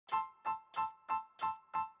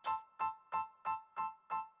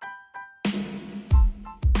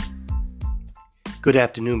Good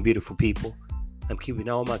afternoon, beautiful people. I'm keeping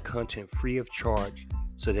all my content free of charge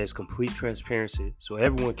so there's complete transparency so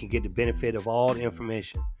everyone can get the benefit of all the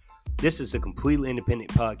information. This is a completely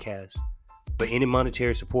independent podcast, but any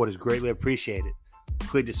monetary support is greatly appreciated.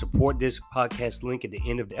 Click the support this podcast link at the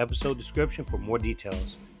end of the episode description for more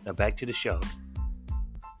details. Now back to the show.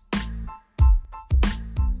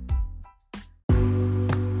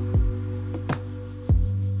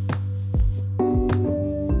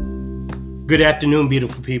 Good afternoon,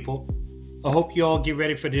 beautiful people. I hope you all get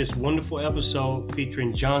ready for this wonderful episode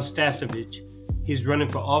featuring Jon Stasevich. He's running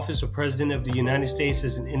for office of President of the United States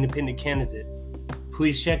as an independent candidate.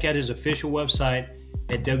 Please check out his official website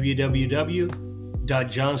at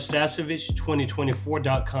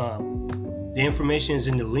www.jonstasevich2024.com. The information is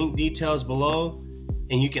in the link details below,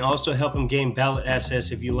 and you can also help him gain ballot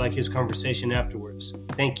access if you like his conversation afterwards.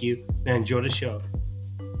 Thank you, and enjoy the show.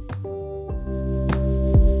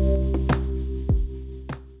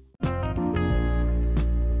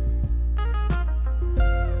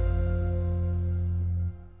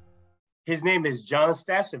 His name is Jon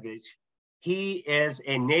Stasevich. He is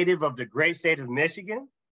a native of the great state of Michigan,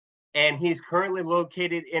 and he's currently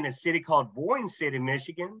located in a city called Boyne City,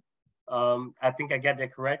 Michigan. I think I got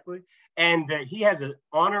that correctly. And he has an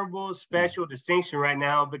honorable special distinction right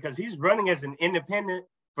now because he's running as an independent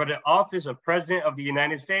for the office of President of the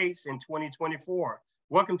United States in 2024.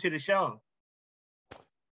 Welcome to the show.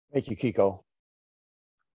 Thank you, Kiko.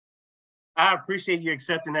 I appreciate you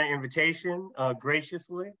accepting that invitation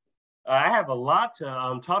graciously. I have a lot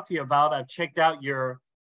to talk to you about. I've checked out your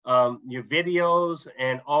videos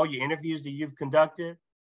and all your interviews that you've conducted.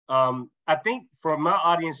 I think for my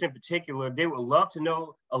audience in particular, they would love to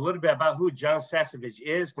know a little bit about who Jon Stasevich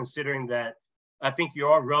is, considering that I think you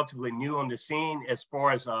are relatively new on the scene as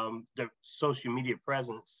far as the social media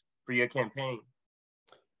presence for your campaign.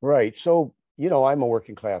 Right. So, I'm a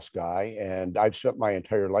working class guy, and I've spent my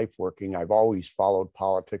entire life working. I've always followed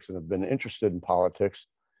politics and have been interested in politics.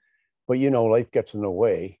 But, life gets in the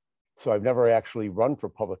way. So I've never actually run for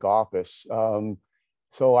public office.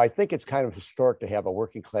 So I think it's kind of historic to have a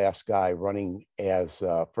working class guy running as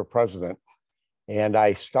for president. And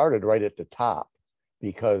I started right at the top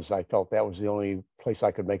because I felt that was the only place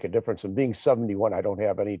I could make a difference. And being 71, I don't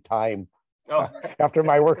have any time after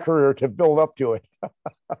my work career to build up to it.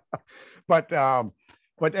 But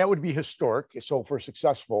that would be historic. So for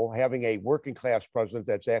successful, having a working class president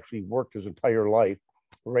that's actually worked his entire life,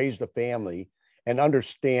 raised a family, and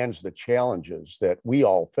understands the challenges that we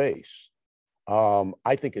all face,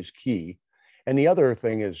 I think is key. And the other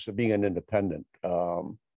thing is being an independent. I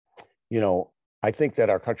think that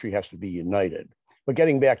our country has to be united. But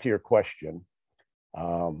getting back to your question,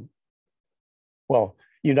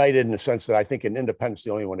 united in the sense that I think an independent's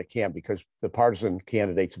the only one that can, because the partisan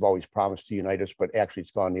candidates have always promised to unite us, but actually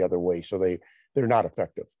it's gone the other way. So they're not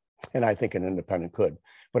effective. And I think an independent could.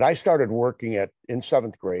 But I started working in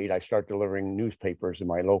seventh grade. I started delivering newspapers in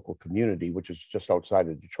my local community, which is just outside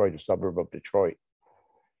of Detroit, a suburb of Detroit.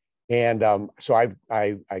 And so I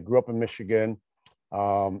grew up in Michigan,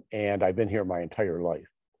 and I've been here my entire life.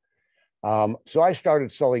 So I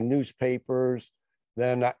started selling newspapers.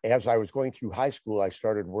 Then as I was going through high school, I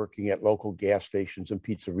started working at local gas stations and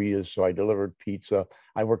pizzerias. So I delivered pizza.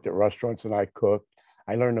 I worked at restaurants and I cooked.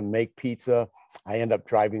 I learned to make pizza. I ended up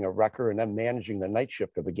driving a wrecker and then managing the night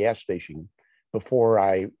shift of a gas station before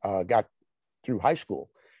I got through high school.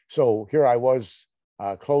 So here I was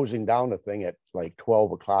closing down the thing at like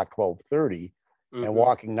 12 o'clock, 12:30, and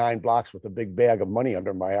walking 9 blocks with a big bag of money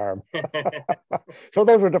under my arm. So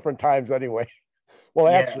those were different times anyway. Well,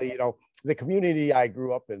 actually, the community I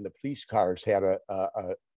grew up in, the police cars had a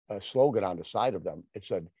slogan on the side of them. It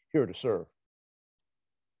said, "Here to serve,"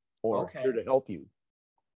 or "Here to help you."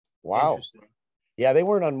 Wow. Yeah, they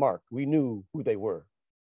weren't unmarked. We knew who they were,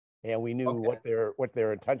 and we knew what their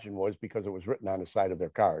intention was because it was written on the side of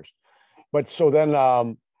their cars. But so then,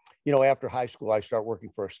 after high school, I started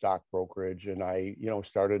working for a stock brokerage, and I,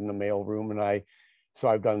 started in the mail room, and so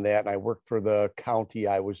I've done that, and I worked for the county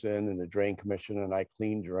I was in the drain commission, and I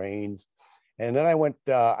cleaned drains. And then I was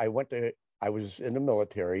in the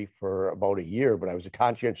military for about a year, but I was a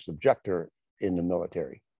conscientious objector in the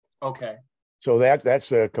military. Okay. So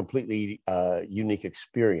that's a completely unique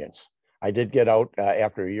experience. I did get out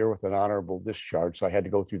after a year with an honorable discharge, so I had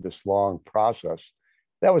to go through this long process.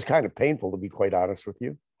 That was kind of painful, to be quite honest with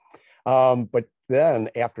you. But then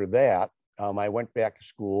after that, I went back to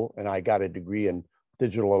school and I got a degree in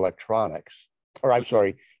digital electronics,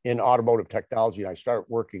 in automotive technology. And I started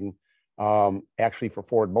working actually for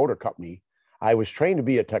Ford Motor Company. I was trained to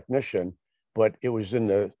be a technician, but it was in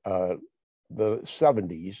the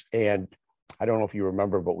 70s, and I don't know if you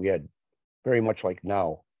remember, but we had very much like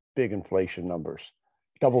now, big inflation numbers,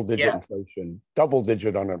 double-digit inflation,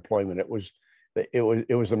 double-digit unemployment. It was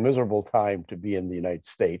a miserable time to be in the United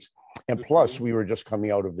States. And plus, we were just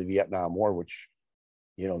coming out of the Vietnam War, which,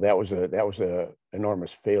 that was a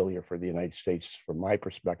enormous failure for the United States from my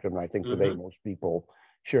perspective. And I think today most people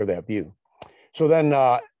share that view. So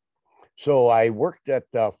then, so I worked at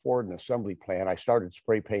Ford and assembly plant. I started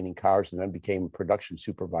spray painting cars and then became production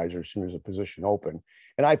supervisor as soon as the position opened.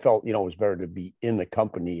 And I felt, it was better to be in the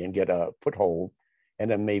company and get a foothold,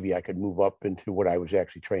 and then maybe I could move up into what I was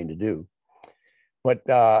actually trained to do. But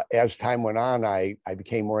as time went on, I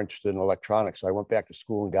became more interested in electronics. So I went back to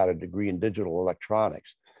school and got a degree in digital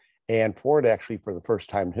electronics. And Ford actually, for the first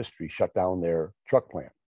time in history, shut down their truck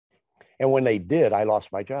plant. And when they did, I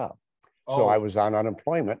lost my job. So I was on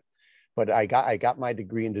unemployment, but I got my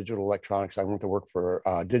degree in digital electronics. I went to work for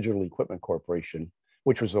Digital Equipment Corporation,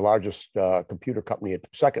 which was the largest computer company,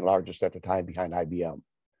 second largest at the time behind IBM.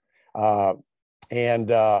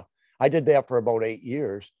 And I did that for about 8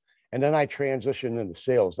 years. And then I transitioned into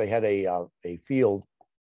sales. They had a field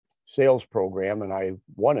sales program, and I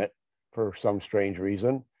won it for some strange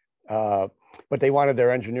reason. But they wanted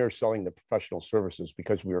their engineers selling the professional services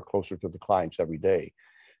because we were closer to the clients every day.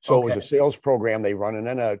 So it was a sales program they run. And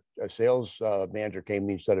then a sales manager came to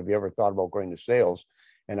me and said, "Have you ever thought about going to sales?"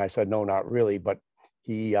 And I said, "No, not really." But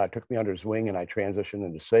he took me under his wing, and I transitioned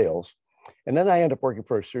into sales. And then I ended up working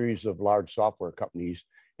for a series of large software companies,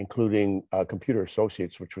 including Computer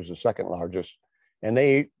Associates, which was the second largest.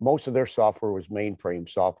 And most of their software was mainframe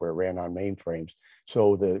software, ran on mainframes.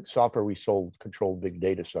 So the software we sold controlled big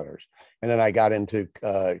data centers. And then I got into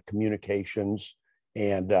communications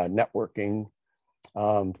and networking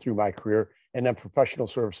through my career, and then professional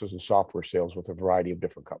services and software sales with a variety of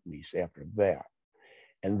different companies after that.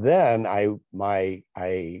 And then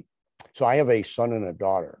so I have a son and a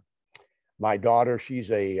daughter. My daughter, she's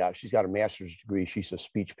got a master's degree. She's a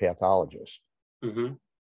speech pathologist.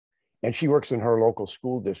 And she works in her local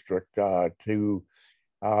school district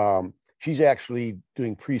she's actually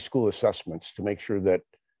doing preschool assessments to make sure that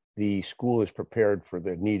the school is prepared for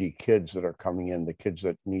the needy kids that are coming in, the kids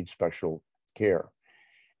that need special care.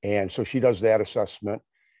 And so she does that assessment.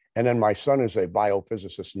 And then my son is a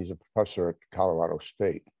biophysicist, and he's a professor at Colorado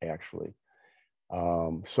State, actually.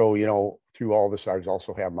 So, through all this, I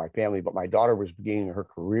also have my family, but my daughter was beginning her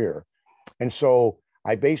career. And so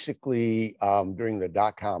I basically, during the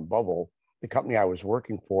dot-com bubble, the company I was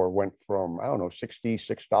working for went from,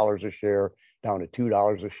 $66 a share down to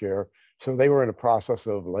 $2 a share. So they were in the process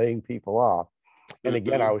of laying people off. And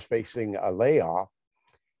again, I was facing a layoff.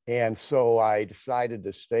 And so I decided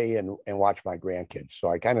to stay and watch my grandkids. So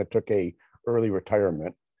I kind of took a early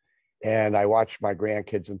retirement, and I watched my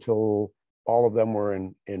grandkids until all of them were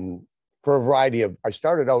in for a variety of, I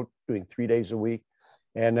started out doing 3 days a week.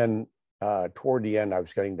 And then toward the end, I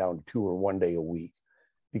was getting down to 2 or 1 day a week,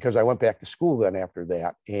 because I went back to school then after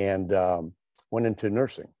that and went into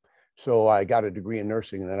nursing. So I got a degree in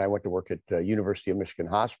nursing, and then I went to work at University of Michigan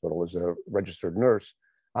Hospital as a registered nurse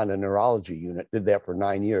on the neurology unit, did that for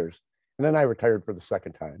 9 years. And then I retired for the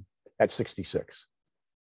second time at 66.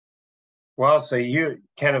 Well, so you're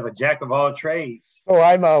kind of a jack of all trades. Oh,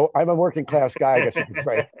 I'm a working class guy, I guess you could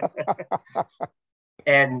say.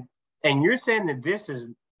 And you're saying that this is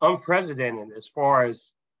unprecedented as far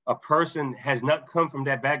as a person has not come from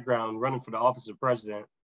that background running for the office of president.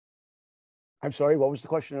 I'm sorry, what was the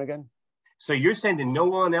question again? So you're saying that no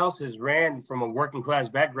one else has ran from a working class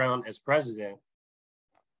background as president?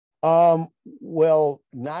 Well,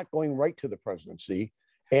 not going right to the presidency.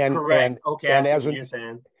 And correct. Okay, and I see as what you're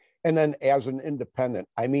saying. And then as an independent,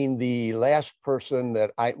 I mean, the last person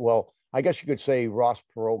that I guess you could say Ross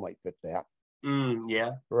Perot might fit that.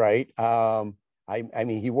 Yeah. Right. I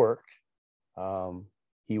mean, he worked.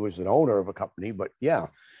 He was an owner of a company, but yeah.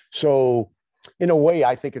 So in a way,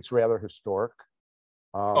 I think it's rather historic.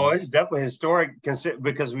 It's definitely historic,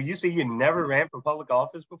 because when you say you never ran for public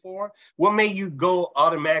office before, what made you go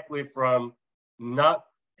automatically from not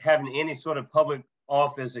having any sort of public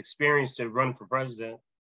office experience to run for president?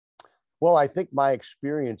 Well, I think my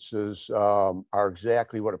experiences are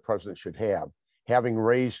exactly what a president should have. Having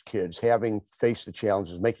raised kids, having faced the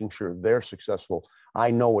challenges, making sure they're successful,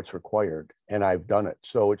 I know what's required, and I've done it.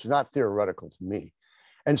 So it's not theoretical to me.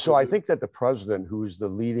 And so I think that the president, who's the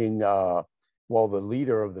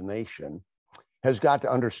leader of the nation, has got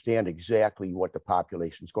to understand exactly what the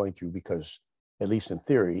population is going through, because, at least in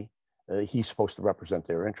theory, he's supposed to represent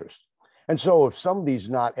their interests. And so if somebody's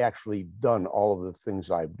not actually done all of the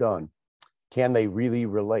things I've done, can they really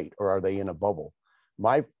relate, or are they in a bubble?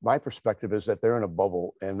 my perspective is that they're in a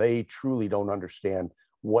bubble and they truly don't understand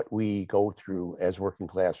what we go through as working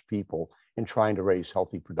class people in trying to raise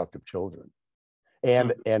healthy, productive children.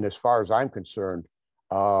 And as far as I'm concerned,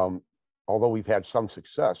 although we've had some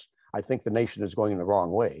success, I think the nation is going in the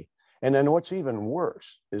wrong way. And then what's even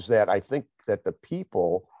worse is that I think that the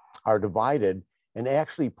people are divided and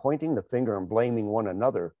actually pointing the finger and blaming one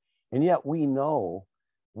another. And yet we know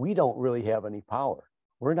we don't really have any power.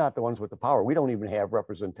 We're not the ones with the power. We don't even have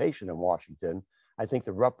representation in Washington. I think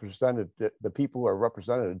the people who are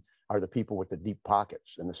represented are the people with the deep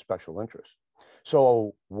pockets and the special interests.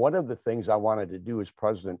 So one of the things I wanted to do as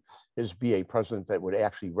president is be a president that would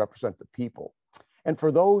actually represent the people. And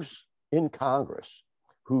for those in Congress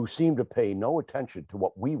who seem to pay no attention to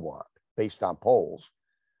what we want based on polls,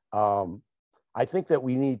 I think that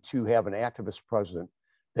we need to have an activist president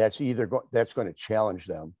that's that's going to challenge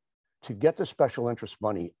them to get the special interest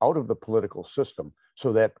money out of the political system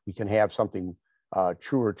so that we can have something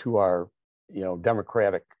truer to our,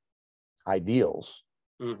 democratic ideals.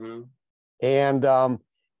 Mm-hmm. And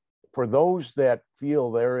for those that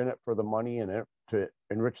feel they're in it for the money and to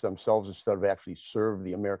enrich themselves instead of actually serve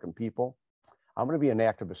the American people, I'm going to be an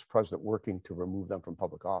activist president working to remove them from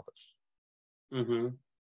public office. Mm-hmm.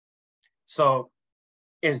 So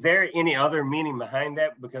is there any other meaning behind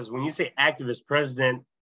that? Because when you say activist president,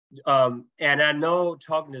 and I know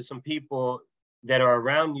talking to some people that are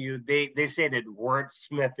around you, they say that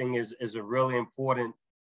wordsmithing is a really important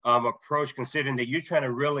approach, considering that you're trying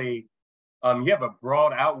to really, you have a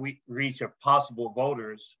broad outreach of possible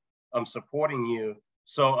voters supporting you.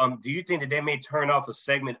 So do you think that they may turn off a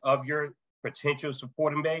segment of your potential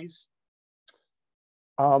supporting base?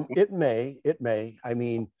 It may. I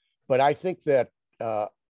mean, but I think that,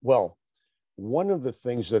 well, one of the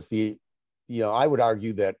things that I would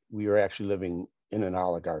argue that we are actually living in an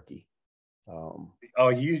oligarchy.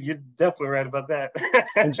 You're definitely right about that.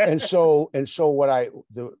 and so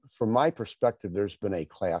from my perspective, there's been a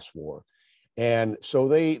class war, and so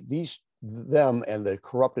them and the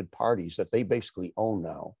corrupted parties that they basically own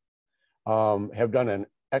now have done an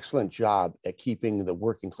excellent job at keeping the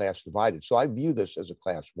working class divided. So I view this as a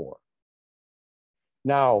class war.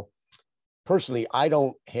 Now, personally, I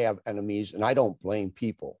don't have enemies and I don't blame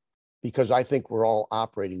people because I think we're all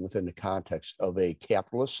operating within the context of a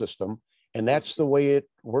capitalist system. And that's the way it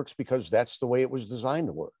works because that's the way it was designed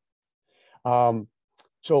to work.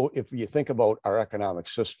 So if you think about our economic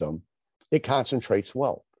system, it concentrates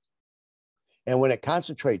wealth. And when it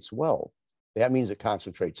concentrates wealth, that means it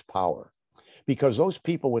concentrates power because those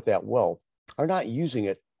people with that wealth are not using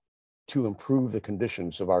it to improve the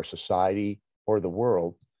conditions of our society or the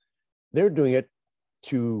world. They're doing it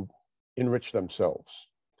to enrich themselves.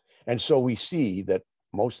 And so we see that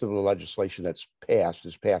most of the legislation that's passed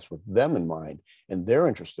is passed with them in mind and their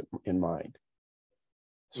interest in mind.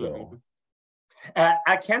 So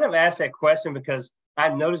I kind of asked that question because I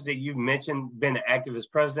noticed that you've mentioned being an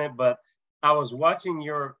activist president, but I was watching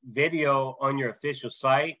your video on your official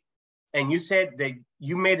site and you said that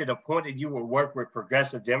you made it a point that you would work with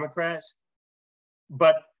progressive Democrats.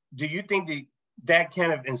 But do you think that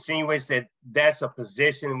kind of insinuates that that's a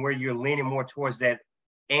position where you're leaning more towards that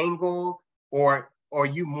angle, or are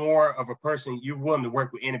you more of a person you're willing to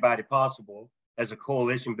work with anybody possible as a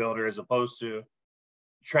coalition builder as opposed to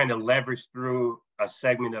trying to leverage through a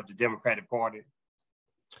segment of the Democratic Party?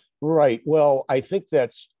 Right. Well, I think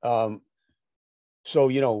that's so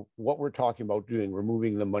what we're talking about doing,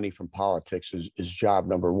 removing the money from politics is job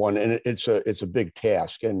number one, and it's a big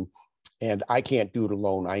task, and I can't do it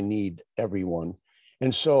alone. I need everyone,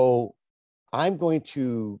 and so I'm going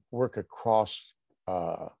to work across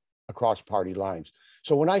party lines.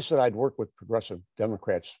 So when I said I'd work with progressive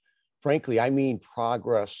Democrats, frankly, I mean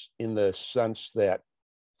progress in the sense that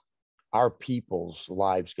our people's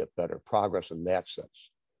lives get better, progress in that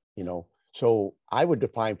sense, So I would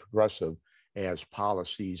define progressive as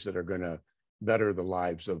policies that are going to better the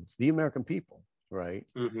lives of the American people, right?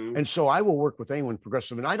 Mm-hmm. And so I will work with anyone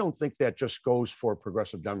progressive. And I don't think that just goes for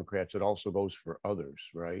progressive Democrats. It also goes for others,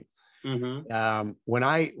 right? Mm-hmm. When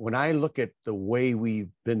I look at the way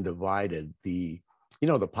we've been divided, the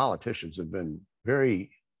politicians have been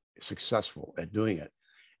very successful at doing it.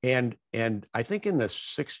 And I think in the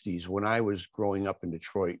 60s, when I was growing up in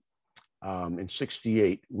Detroit, in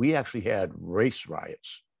 68, we actually had race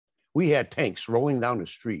riots. We had tanks rolling down the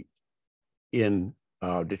street in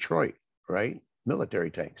Detroit, right? Military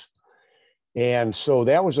tanks. And so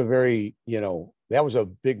that was a very, that was a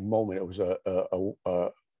big moment. It was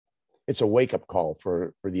it's a wake-up call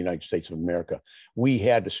for the United States of America. We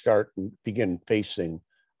had to start and begin facing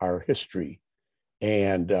our history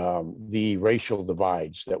and the racial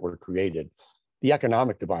divides that were created, the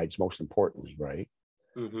economic divides, most importantly, right?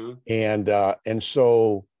 Mm-hmm. And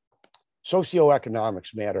so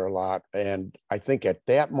socioeconomics matter a lot. And I think at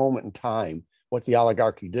that moment in time, what the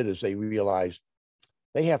oligarchy did is they realized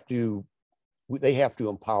they have to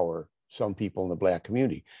empower some people in the Black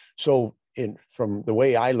community. So from the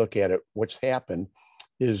way I look at it, what's happened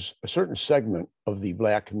is a certain segment of the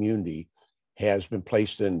Black community has been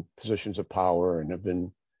placed in positions of power and have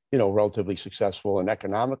been, relatively successful and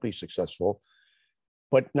economically successful.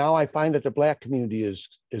 But now I find that the Black community is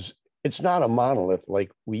it's not a monolith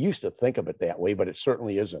like we used to think of it that way, but it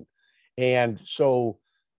certainly isn't. And so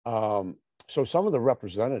some of the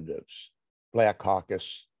representatives, Black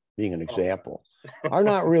Caucus being an example, are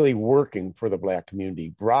not really working for the Black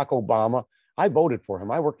community. Barack Obama, I voted for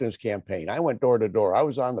him. I worked in his campaign. I went door to door. I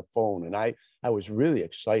was on the phone, and I was really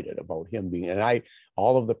excited about him being, and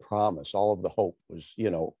all of the promise, all of the hope was,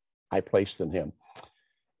 I placed in him.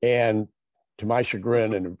 And to my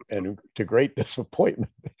chagrin and to great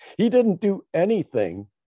disappointment, he didn't do anything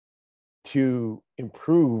to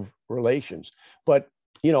improve relations. But,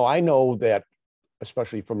 I know that,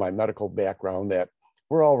 especially from my medical background, that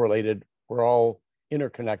we're all related, we're all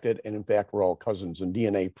interconnected, and in fact, we're all cousins, and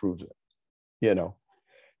DNA proves it.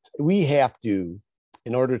 We have to,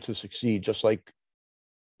 in order to succeed, just like,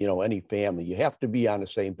 any family, you have to be on the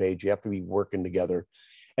same page, you have to be working together,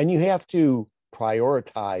 and you have to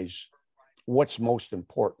prioritize what's most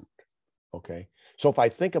important. Okay. So if I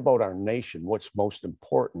think about our nation, what's most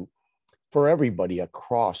important for everybody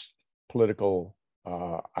across political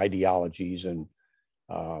ideologies and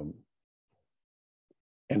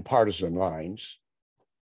partisan lines,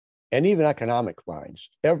 and even economic lines,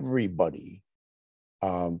 everybody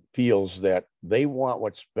feels that they want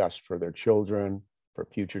what's best for their children, for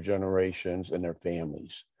future generations, and their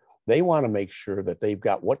families. They want to make sure that they've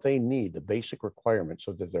got what they need, the basic requirements,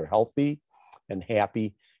 so that they're healthy and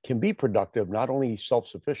happy, can be productive, not only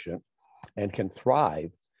self-sufficient, and can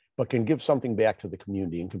thrive, but can give something back to the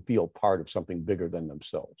community and can feel part of something bigger than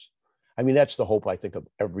themselves. I mean, that's the hope, I think, of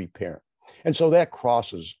every parent. And so that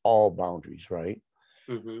crosses all boundaries, right?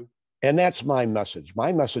 Mm-hmm. And that's my message.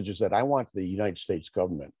 My message is that I want the United States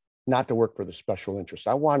government not to work for the special interest.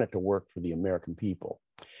 I want it to work for the American people.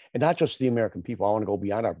 And not just the American people. I want to go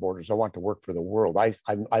beyond our borders. I want to work for the world. I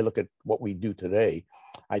look at what we do today.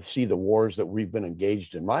 I see the wars that we've been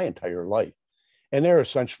engaged in my entire life. And they're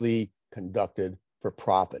essentially conducted for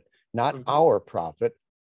profit. Not our profit,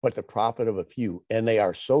 but the profit of a few. And they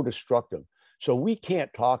are so destructive. So we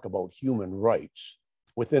can't talk about human rights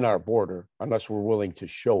within our border unless we're willing to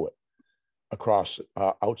show it across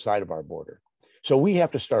outside of our border. So we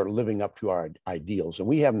have to start living up to our ideals. And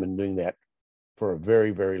we haven't been doing that for a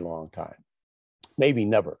very, very long time. Maybe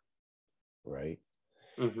never, right?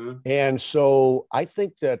 Mm-hmm. And so I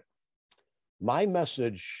think that my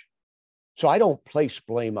message, so I don't place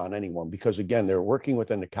blame on anyone because, again, they're working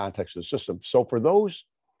within the context of the system. So for those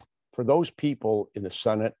people in the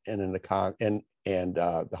Senate and in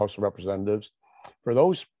the House of Representatives, for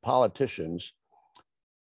those politicians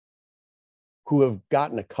who have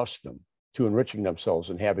gotten accustomed to enriching themselves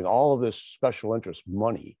and having all of this special interest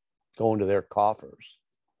money go into their coffers,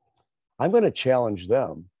 I'm going to challenge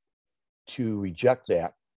them to reject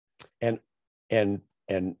that and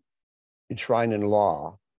enshrine in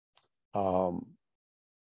law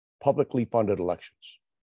publicly funded elections.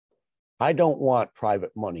 I don't want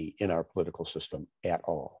private money in our political system at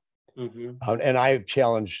all. Mm-hmm. And I've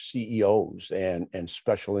challenged CEOs and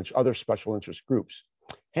other special interest groups.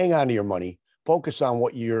 Hang on to your money. Focus on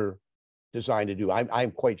what you're designed to do.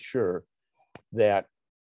 I'm quite sure that,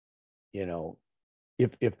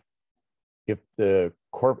 if a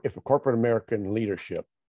corporate American leadership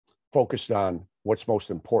focused on what's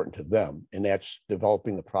most important to them, and that's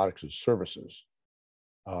developing the products and services,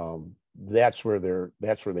 that's where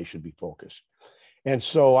they should be focused. And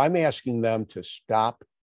so I'm asking them to stop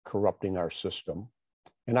corrupting our system.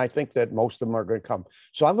 And I think that most of them are going to come.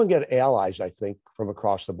 So I'm going to get allies, I think, from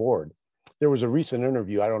across the board. There was a recent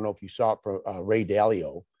interview, I don't know if you saw it, from Ray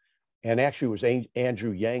Dalio, and actually it was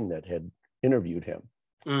Andrew Yang that had interviewed him.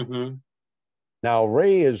 Mm-hmm. Now,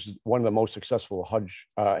 Ray is one of the most successful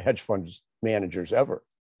hedge funds managers ever.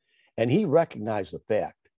 And he recognized the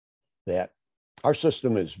fact that our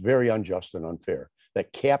system is very unjust and unfair,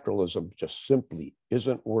 that capitalism just simply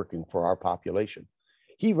isn't working for our population.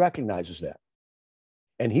 He recognizes that,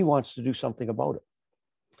 and he wants to do something about it.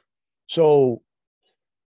 So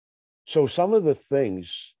some of the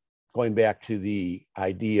things, going back to the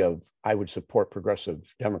idea of I would support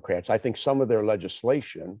progressive Democrats, I think some of their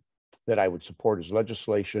legislation that I would support is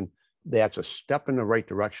legislation that's a step in the right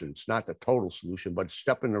direction. It's not the total solution, but a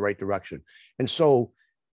step in the right direction. And so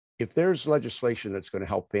if there's legislation that's going to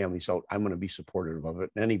help families out, I'm going to be supportive of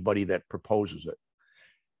it, anybody that proposes it.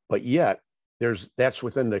 But yet, that's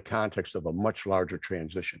within the context of a much larger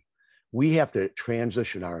transition. We have to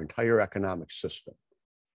transition our entire economic system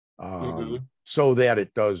so that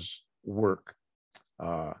it does work.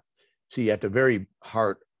 See, at the very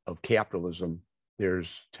heart of capitalism,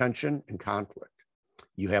 there's tension and conflict.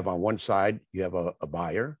 You have on one side, you have a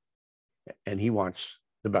buyer, and he wants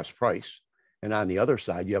the best price. And on the other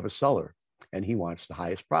side, you have a seller, and he wants the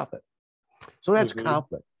highest profit. So that's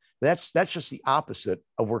conflict. That's just the opposite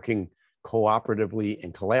of working cooperatively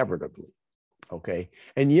and collaboratively. Okay.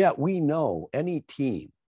 And yet we know any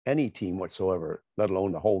team whatsoever, let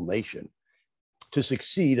alone the whole nation, to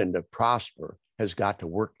succeed and to prosper has got to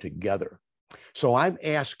work together. So I'm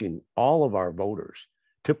asking all of our voters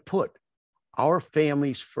to put our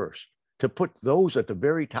families first, to put those at the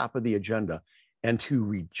very top of the agenda, and to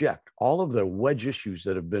reject all of the wedge issues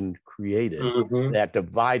that have been created that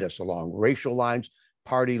divide us along racial lines,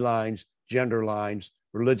 party lines, gender lines,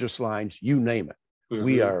 religious lines, you name it.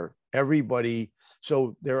 We are everybody.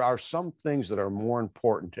 So there are some things that are more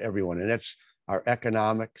important to everyone, and that's our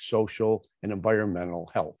economic, social, and environmental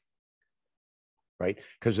health, right?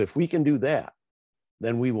 Because if we can do that,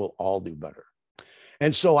 then we will all do better.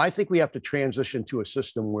 And so I think we have to transition to a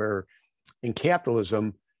system where in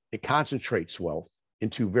capitalism, it concentrates wealth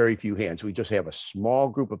into very few hands. We just have a small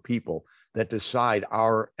group of people that decide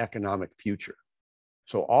our economic future.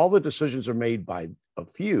 So all the decisions are made by a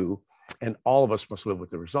few, and all of us must live with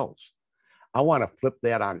the results. I want to flip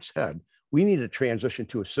that on its head. We need to transition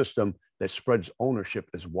to a system that spreads ownership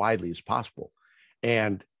as widely as possible.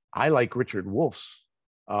 And I like Richard Wolff's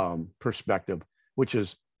perspective, which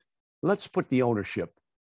is let's put the ownership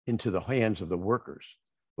into the hands of the workers,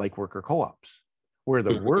 like worker co-ops, where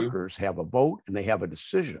the workers have a vote and they have a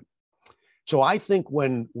decision. So I think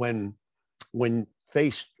when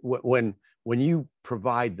you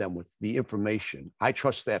provide them with the information, I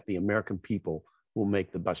trust that the American people will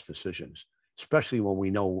make the best decisions, especially when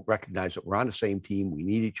we recognize that we're on the same team, we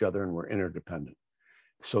need each other, and we're interdependent.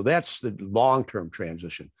 So that's the long-term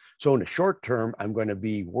transition. So in the short term, I'm going to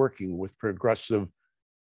be working with progressive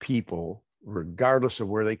people, regardless of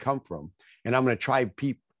where they come from. And I'm going to try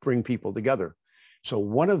bring people together. So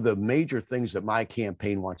one of the major things that my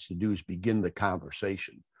campaign wants to do is begin the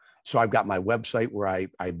conversation. So I've got my website where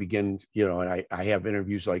I begin, and I have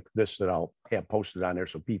interviews like this that I'll have posted on there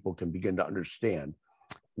so people can begin to understand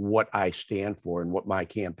what I stand for and what my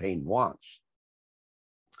campaign wants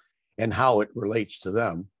and how it relates to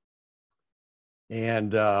them.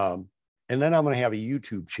 And then I'm going to have a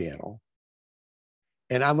YouTube channel,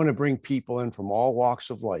 and I'm going to bring people in from all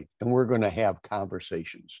walks of life, and we're going to have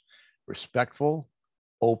conversations, respectful,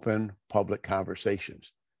 open, public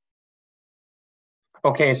conversations.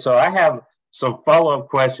 Okay, so I have some follow-up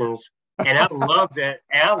questions, and I love that.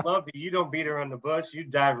 And I love that you don't beat around the bush. You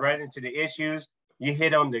dive right into the issues. You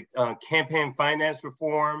hit on the campaign finance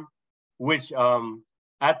reform, which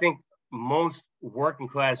I think most working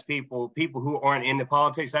class people who aren't into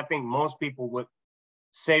politics, I think most people would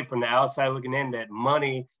say from the outside looking in that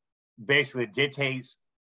money basically dictates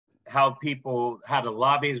how the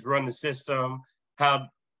lobbies run the system, how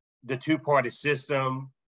the two-party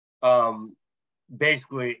system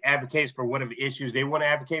basically advocates for whatever issues they want to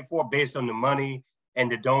advocate for based on the money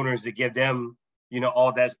and the donors that give them,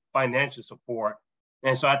 all that financial support.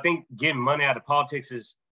 And so I think getting money out of politics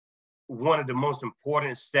is one of the most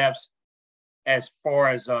important steps as far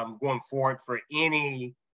as going forward for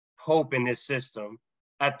any hope in this system.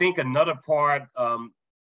 I think another part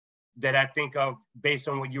that I think of based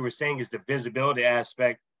on what you were saying is the visibility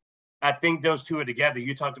aspect. I think those two are together.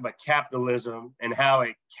 You talked about capitalism and how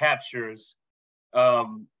it captures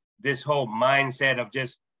this whole mindset of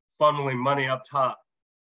just funneling money up top.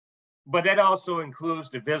 But that also includes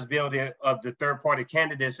the visibility of the third-party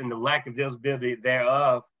candidates and the lack of visibility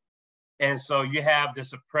thereof. And so you have the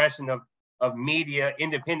suppression of media,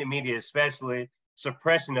 independent media especially,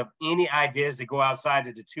 suppression of any ideas that go outside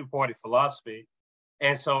of the two-party philosophy.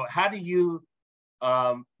 And so how do you,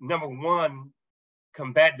 number one,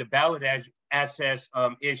 combat the ballot access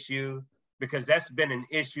issue? Because that's been an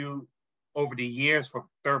issue over the years for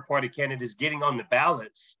third-party candidates getting on the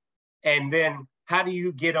ballots. And then how do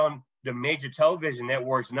you get on the major television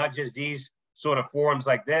networks, not just these sort of forums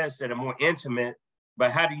like this that are more intimate, but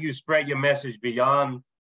how do you spread your message beyond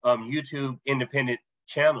YouTube independent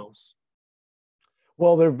channels?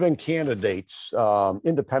 Well, there have been candidates,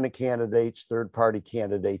 independent candidates, third-party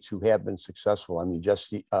candidates who have been successful. I mean,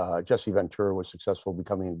 Jesse Ventura was successful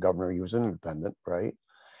becoming a governor. He was an independent, right?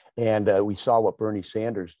 And we saw what Bernie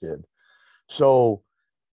Sanders did. So,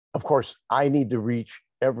 of course, I need to reach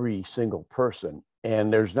every single person.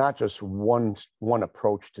 And there's not just one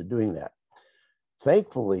approach to doing that.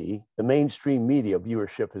 Thankfully, the mainstream media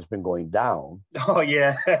viewership has been going down. Oh,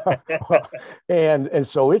 yeah. and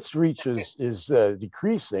so its reach is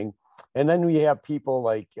decreasing. And then we have people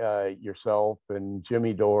like yourself and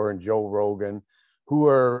Jimmy Dore and Joe Rogan who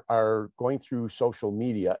are going through social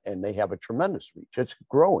media, and they have a tremendous reach. It's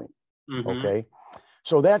growing. Mm-hmm. Okay.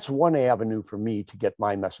 So that's one avenue for me to get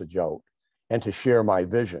my message out and to share my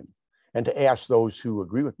vision and to ask those who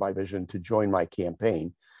agree with my vision to join my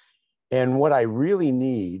campaign. And what I really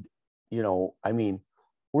need, I mean,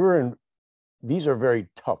 these are very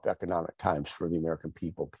tough economic times for the American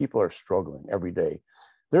people. People are struggling every day.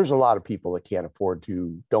 There's a lot of people that can't afford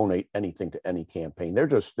to donate anything to any campaign. They're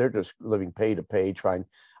just living pay to pay, trying.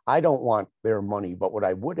 I don't want their money, but what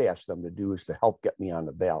I would ask them to do is to help get me on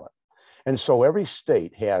the ballot. And so every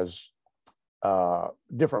state has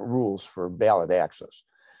different rules for ballot access.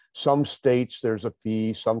 Some states there's a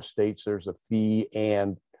fee, some states there's a fee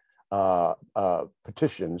and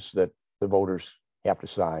petitions that the voters have to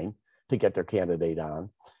sign to get their candidate on.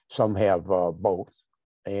 Some have both.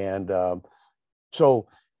 And so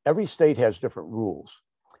every state has different rules.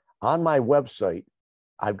 On my website,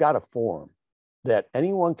 I've got a form that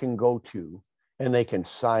anyone can go to and they can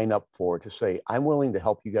sign up for to say, I'm willing to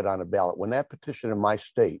help you get on a ballot. When that petition in my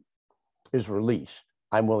state is released,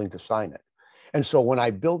 I'm willing to sign it. And so when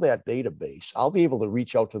I build that database, I'll be able to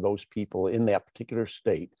reach out to those people in that particular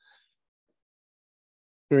state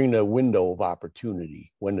during the window of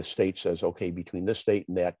opportunity when the state says, okay, between this date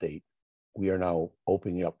and that date, we are now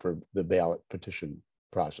opening up for the ballot petition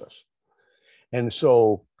process. And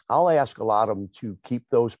so I'll ask a lot of them to keep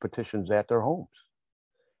those petitions at their homes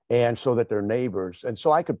and so that their neighbors, and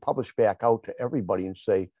so I could publish back out to everybody and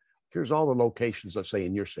say, here's all the locations, let's say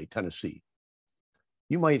in your state, Tennessee.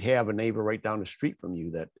 You might have a neighbor right down the street from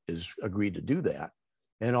you that is agreed to do that.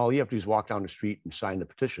 And all you have to do is walk down the street and sign the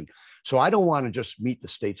petition. So I don't want to just meet the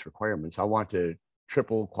state's requirements. I want to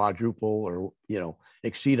triple, quadruple, or,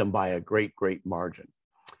 exceed them by a great, great margin.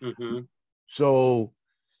 Mm-hmm. So,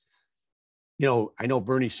 I know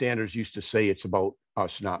Bernie Sanders used to say it's about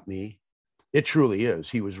us, not me. It truly is.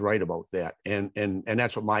 He was right about that. And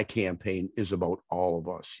that's what my campaign is about, all of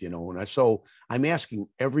us, And so I'm asking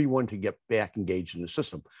everyone to get back engaged in the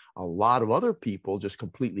system. A lot of other people just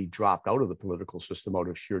completely dropped out of the political system out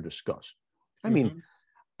of sheer disgust. I mean,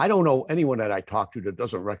 I don't know anyone that I talk to that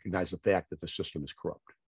doesn't recognize the fact that the system is corrupt.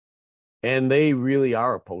 And they really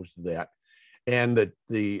are opposed to that. And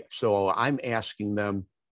so I'm asking them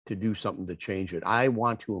to do something to change it. I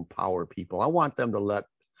want to empower people. I want them to let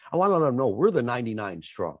them know we're the 99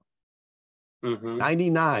 strong.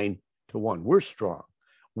 99 to 1. We're strong.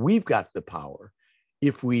 We've got the power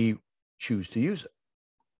if we choose to use it.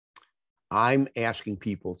 I'm asking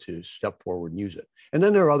people to step forward and use it. And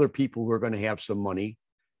then there are other people who are going to have some money,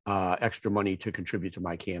 extra money to contribute to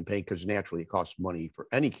my campaign, because naturally it costs money for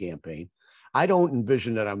any campaign. I don't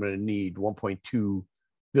envision that I'm going to need $1.2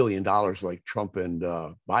 billion like Trump and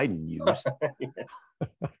Biden use.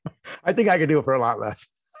 I think I could do it for a lot less.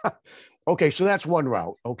 Okay, so that's one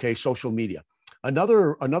route. Okay, social media.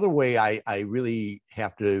 Another way I really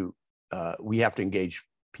have to we have to engage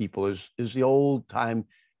people is the old time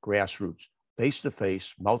grassroots, face to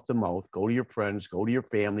face, mouth to mouth. Go to your friends, go to your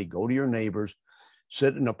family, go to your neighbors,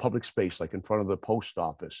 sit in a public space like in front of the post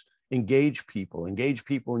office. Engage people in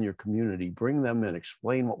your community. Bring them in.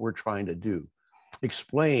 Explain what we're trying to do.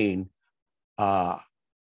 Explain,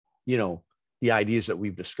 the ideas that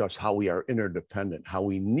we've discussed, how we are interdependent, how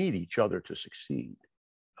we need each other to succeed.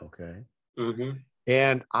 Okay. Mm-hmm.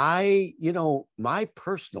 And my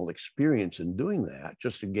personal experience in doing that,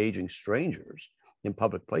 just engaging strangers in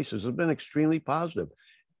public places, has been extremely positive.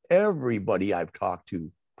 Everybody I've talked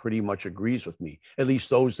to pretty much agrees with me, at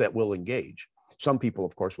least those that will engage. Some people,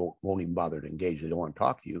 of course, won't even bother to engage. They don't want to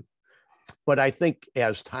talk to you. But I think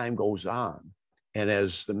as time goes on and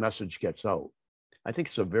as the message gets out, I think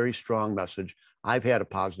it's a very strong message. I've had a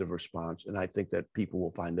positive response, and I think that people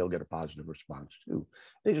will find they'll get a positive response too.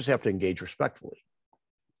 They just have to engage respectfully.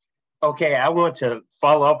 Okay, I want to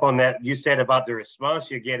follow up on that. You said about the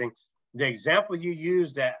response you're getting. The example you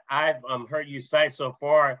used that I've heard you cite so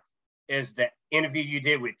far is the interview you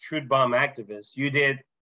did with Truth Bomb activists.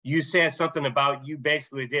 You said something about you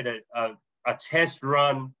basically did a test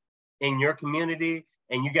run in your community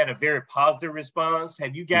and you got a very positive response.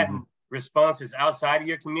 Have you gotten responses outside of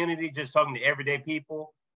your community, just talking to everyday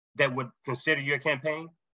people that would consider your campaign?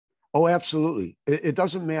 Oh, absolutely. It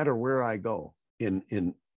doesn't matter where I go.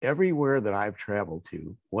 In everywhere that I've traveled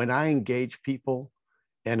to, when I engage people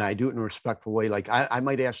and I do it in a respectful way, like I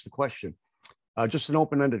might ask the question, just an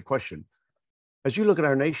open-ended question. As you look at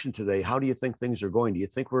our nation today, how do you think things are going? Do you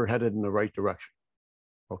think we're headed in the right direction?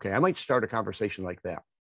 Okay, I might start a conversation like that.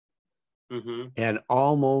 Mm-hmm. And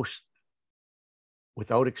almost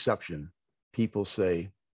without exception, people say,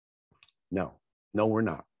 no, we're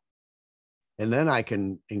not. And then I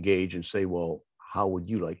can engage and say, well, how would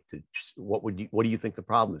you like to, what do you think the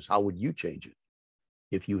problem is? How would you change it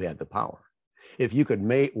if you had the power? If you could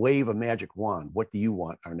wave a magic wand, what do you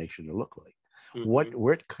want our nation to look like? Mm-hmm.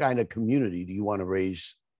 What kind of community do you want to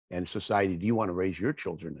raise and society do you want to raise your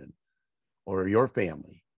children in or your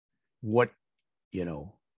family? What do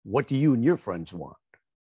you and your friends want?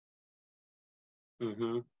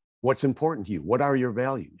 Mm-hmm. What's important to you? What are your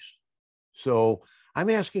values? So I'm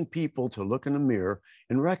asking people to look in the mirror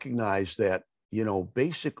and recognize that,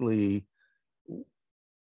 basically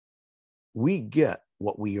we get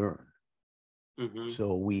what we earn. Mm-hmm.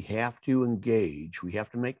 So we have to engage. We have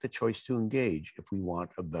to make the choice to engage if we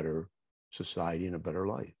want a better society and a better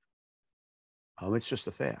life. It's just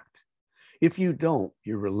a fact. If you don't,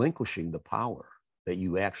 you're relinquishing the power that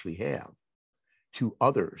you actually have to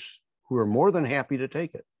others who are more than happy to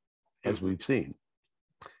take it, as mm-hmm. we've seen.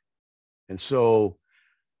 And so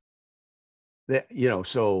that, yeah,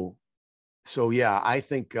 I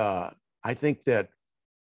think that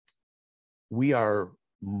we are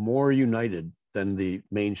more united than the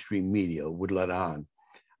mainstream media would let on.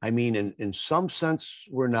 I mean, in some sense,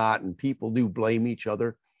 we're not, and people do blame each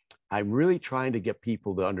other. I'm really trying to get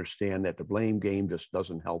people to understand that the blame game just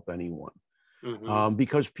doesn't help anyone. Mm-hmm.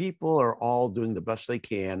 Because people are all doing the best they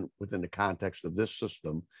can within the context of this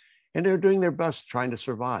system, and they're doing their best trying to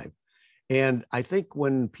survive. And I think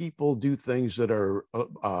when people do things that are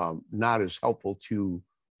not as helpful to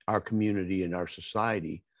our community and our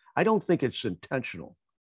society, I don't think it's intentional.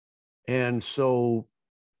 And so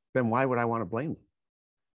then why would I want to blame them?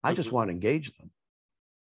 I just want to engage them.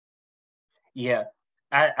 Yeah,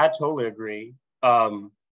 I totally agree.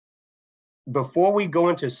 Before we go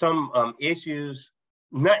into some issues,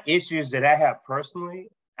 not issues that I have personally,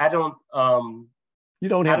 I don't. You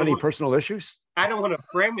don't have any personal issues? I don't want to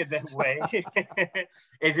frame it that way.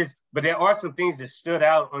 It's just, but there are some things that stood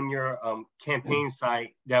out on your campaign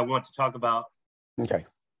site that I want to talk about. Okay.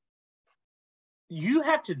 You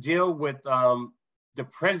have to deal with the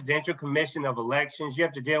Presidential Commission of Elections. You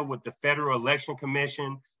have to deal with the Federal Election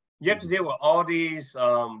Commission. You have to deal with all these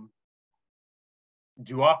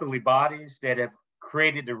duopoly bodies that have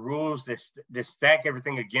created the rules that stack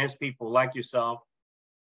everything against people like yourself.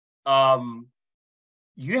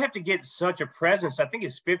 You have to get such a presence. I think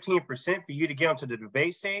it's 15% for you to get onto the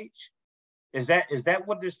debate stage. Is that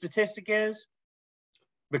what the statistic is?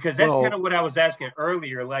 Because that's kind of what I was asking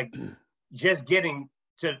earlier, like just getting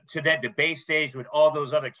to that debate stage with all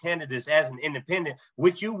those other candidates as an independent,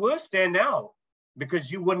 which you would stand out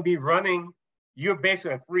because you wouldn't be running. You're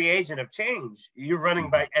basically a free agent of change. You're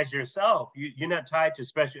running as yourself. You're not tied to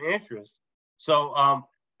special interests. So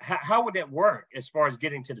how would that work as far as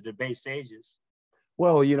getting to the debate stages?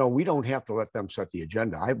 Well, we don't have to let them set the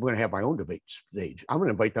agenda. I'm going to have my own debate stage. I'm going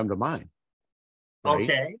to invite them to mine. Right?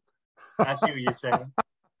 Okay. I see what you're saying.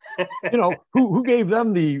 Who gave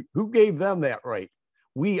them that right?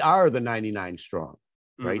 We are the 99 strong,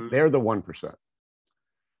 right? Mm-hmm. They're the 1%.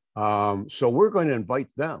 So we're going to invite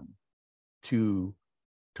them to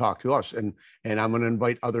talk to us, and I'm going to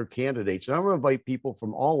invite other candidates, and I'm going to invite people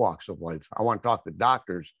from all walks of life. I want to talk to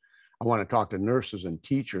doctors. I want to talk to nurses and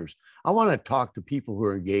teachers. I want to talk to people who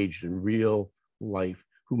are engaged in real life,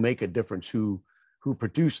 who make a difference, who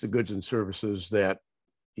produce the goods and services that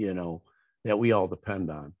we all depend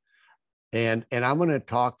on. And I'm going to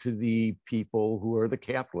talk to the people who are the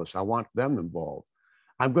capitalists. I want them involved.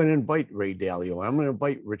 I'm going to invite Ray Dalio. I'm going to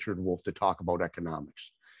invite Richard Wolff to talk about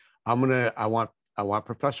economics. I want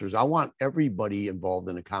professors. I want everybody involved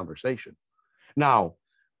in a conversation. Now,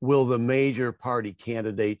 will the major party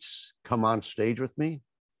candidates come on stage with me?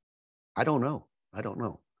 I don't know.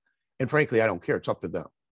 And frankly, I don't care. It's up to them.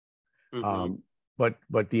 Mm-hmm. But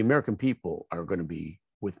the American people are going to be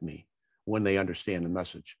with me when they understand the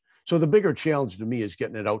message. So the bigger challenge to me is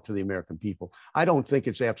getting it out to the American people. I don't think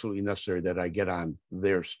it's absolutely necessary that I get on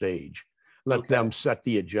their stage. Let them set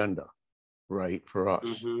the agenda, right, for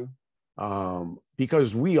us. Mm-hmm.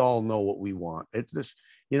 Because we all know what we want. It's this,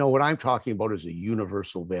 what I'm talking about is a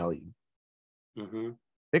universal value. Mm-hmm.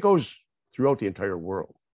 It goes throughout the entire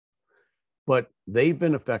world. but they've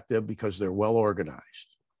been effective because they're well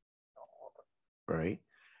organized, right?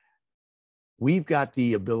 We've got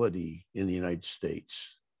the ability in the United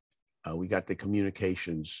States. We got the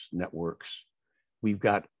communications networks. We've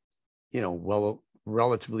got,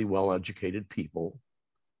 relatively well-educated people,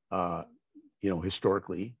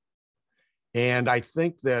 historically. And I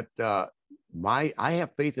think that I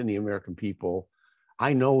have faith in the American people.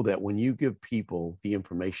 I know that when you give people the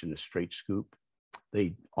information, a straight scoop,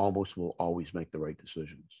 they almost will always make the right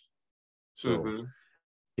decisions. So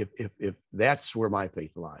if that's where my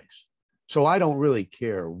faith lies. So I don't really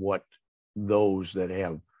care what those that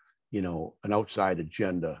have, an outside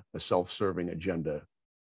agenda, a self-serving agenda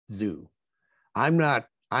do. I'm not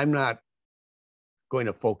going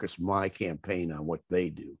to focus my campaign on what they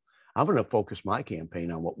do. I'm going to focus my campaign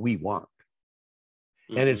on what we want.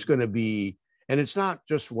 And it's going to be, and it's not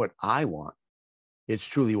just what I want. It's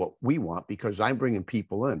truly what we want, because I'm bringing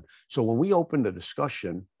people in. So when we open the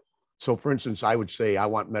discussion, so for instance, I would say, I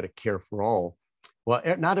want Medicare for all. Well,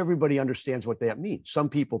 not everybody understands what that means. Some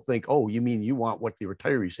people think, oh, you mean you want what the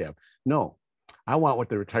retirees have? No, I want what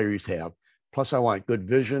the retirees have. Plus I want good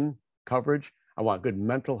vision coverage. I want good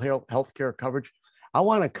mental health care coverage. I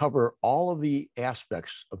want to cover all of the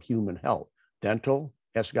aspects of human health. Dental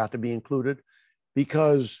has got to be included,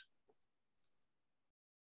 because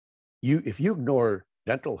if you ignore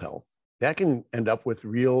dental health, that can end up with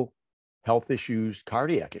real health issues,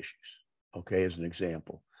 cardiac issues, okay, as an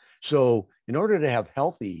example. So in order to have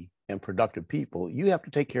healthy and productive people, you have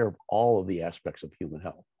to take care of all of the aspects of human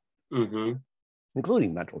health,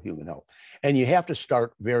 including mental human health. And you have to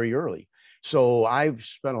start very early. So I've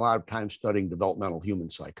spent a lot of time studying developmental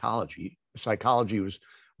human psychology. Psychology was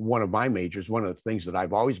one of my majors, one of the things that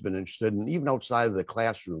I've always been interested in. Even outside of the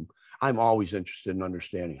classroom, I'm always interested in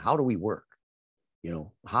understanding, how do we work?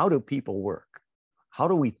 How do people work? How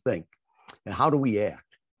do we think? And how do we act?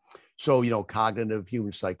 So, cognitive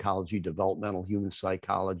human psychology, developmental human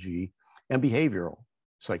psychology, and behavioral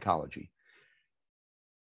psychology.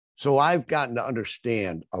 So I've gotten to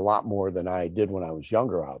understand a lot more than I did when I was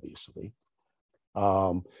younger, obviously.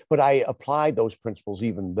 But I applied those principles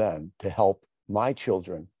even then to help my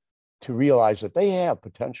children to realize that they have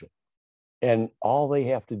potential. And all they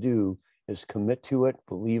have to do is commit to it,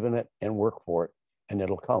 believe in it, and work for it, and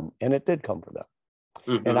it'll come. And it did come for them.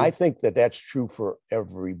 And I think that that's true for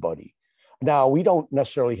everybody. Now, we don't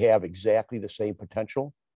necessarily have exactly the same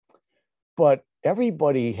potential, but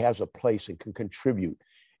everybody has a place and can contribute.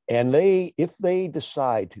 And if they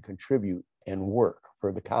decide to contribute and work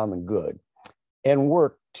for the common good and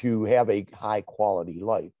work to have a high quality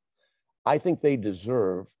life, I think they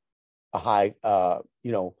deserve a high,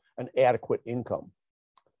 an adequate income.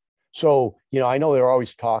 So, I know they're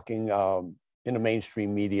always talking in the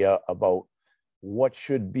mainstream media about what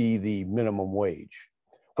should be the minimum wage.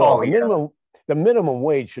 Well, the minimum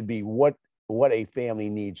wage should be what a family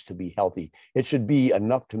needs to be healthy. It should be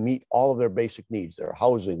enough to meet all of their basic needs, their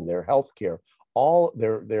housing, their health care, all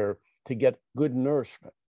their to get good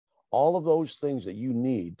nourishment, all of those things that you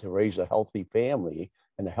need to raise a healthy family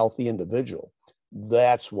and a healthy individual.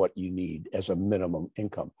 That's what you need as a minimum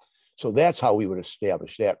income. So that's how we would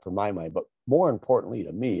establish that, for my mind. But more importantly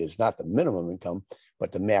to me is not the minimum income,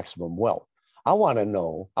 but the maximum wealth. I want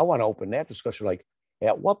to open that discussion, like,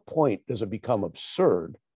 at what point does it become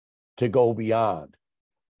absurd to go beyond?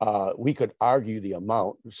 We could argue the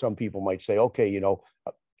amount. Some people might say, okay,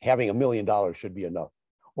 having $1 million should be enough,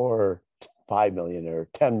 or 5 million or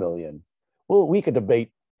 10 million. Well, we could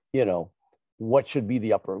debate, what should be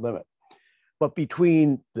the upper limit. But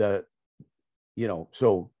between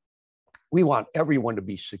so we want everyone to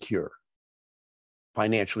be secure,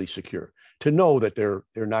 financially secure, to know that they're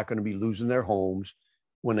not going to be losing their homes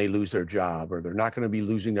when they lose their job, or they're not going to be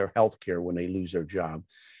losing their health care when they lose their job.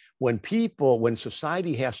 When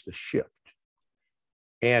society has to shift,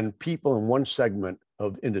 and people in one segment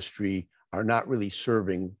of industry are not really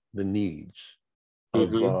serving the needs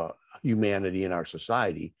of humanity in our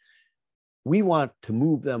society, we want to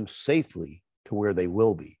move them safely to where they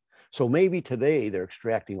will be. So maybe today they're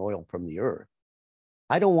extracting oil from the earth.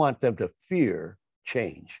 I don't want them to fear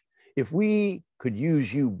change. If we could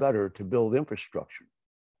use you better to build infrastructure,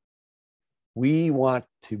 we want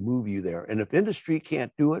to move you there. And if industry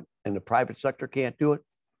can't do it and the private sector can't do it,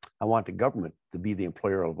 I want the government to be the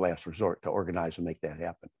employer of last resort to organize and make that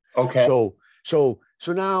happen. Okay. So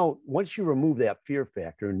now, once you remove that fear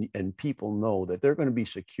factor and people know that they're going to be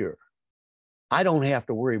secure, I don't have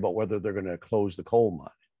to worry about whether they're going to close the coal mine,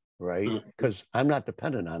 right? Because I'm not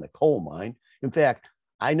dependent on a coal mine. In fact,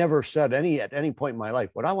 I never said at any point in my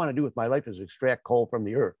life, what I want to do with my life is extract coal from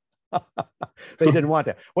the earth. They didn't want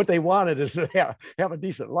that. What they wanted is to have a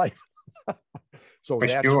decent life. So For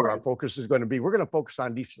that's sure. where our focus is going to be. We're going to focus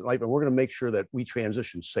on decent life, and we're going to make sure that we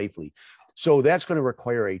transition safely. So that's going to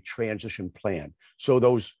require a transition plan. So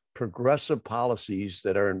those progressive policies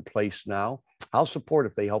that are in place now, I'll support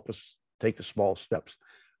if they help us take the small steps.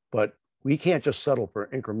 But we can't just settle for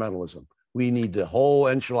incrementalism. We need the whole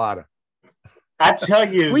enchilada. I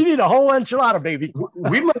tell you, we need a whole enchilada, baby.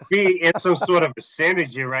 We must be in some sort of a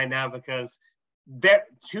synergy right now, because that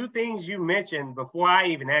two things you mentioned before I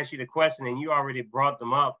even asked you the question, and you already brought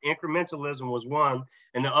them up. Incrementalism was one,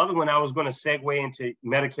 and the other one I was going to segue into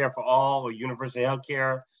Medicare for all or universal health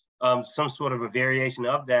care, some sort of a variation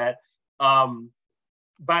of that.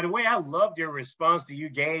 By the way, I loved your response that you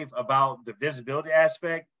gave about the visibility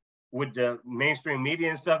aspect with the mainstream media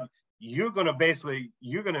and stuff. You're going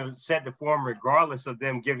to set the form regardless of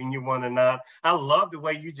them giving you one or not. I love the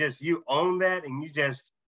way you own that, and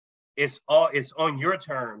it's on your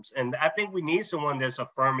terms. And I think we need someone that's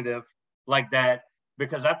affirmative like that,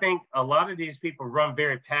 because I think a lot of these people run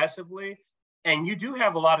very passively, and you do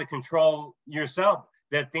have a lot of control yourself.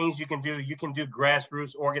 There are things you can do. You can do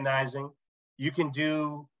grassroots organizing. You can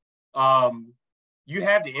do, you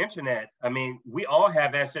have the internet. I mean, we all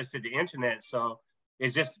have access to the internet. So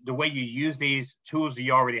it's just the way you use these tools that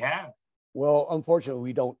you already have. Well, unfortunately,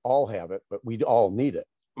 we don't all have it, but we all need it.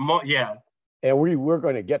 Yeah. And we're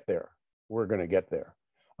going to get there. We're going to get there.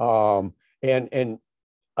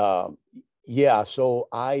 Yeah, so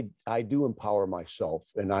I do empower myself,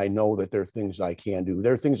 and I know that there are things I can do.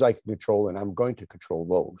 There are things I can control, and I'm going to control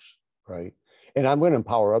those, right? And I'm going to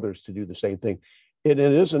empower others to do the same thing. And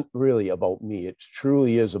it isn't really about me. It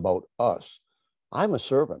truly is about us. I'm a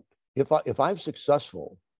servant. If I'm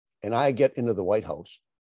successful and I get into the White House,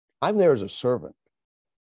 I'm there as a servant.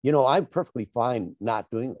 You know, I'm perfectly fine not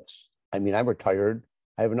doing this. I mean, I'm retired.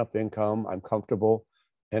 I have enough income. I'm comfortable,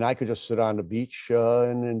 and I could just sit on the beach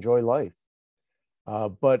and enjoy life.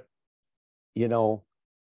 But, you know,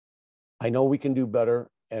 I know we can do better,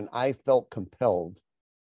 and I felt compelled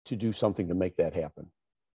to do something to make that happen.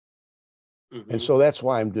 Mm-hmm. And so that's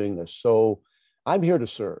why I'm doing this. So I'm here to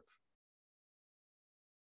serve.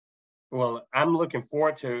 Well, I'm looking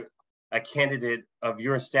forward to a candidate of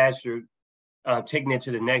your stature taking it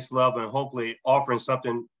to the next level and hopefully offering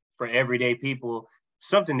something for everyday people,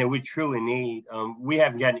 something that we truly need. We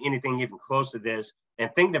haven't gotten anything even close to this. And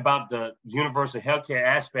thinking about the universal healthcare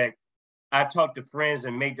aspect, I talked to friends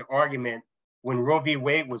and made the argument when Roe v.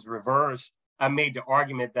 Wade was reversed. I made the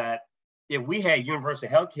argument that if we had universal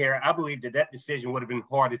healthcare, I believe that decision would have been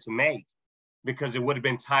harder to make, because it would have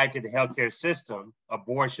been tied to the healthcare system,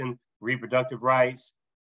 abortion, reproductive rights,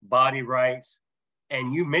 body rights.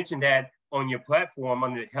 And you mentioned that on your platform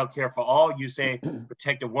under Healthcare for All. You say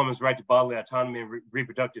protect a woman's right to bodily autonomy and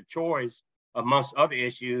reproductive choice, amongst other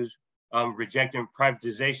issues, rejecting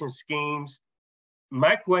privatization schemes.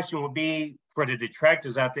 My question would be, for the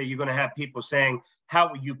detractors out there, you're going to have people saying, how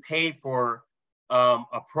will you pay for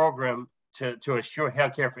a program to assure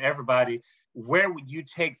healthcare for everybody? Where would you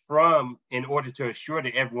take from in order to assure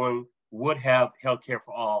that everyone would have healthcare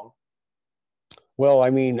for all? Well, I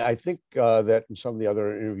mean, I think that in some of the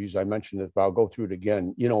other interviews I mentioned it, but I'll go through it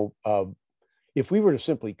again. You know, if we were to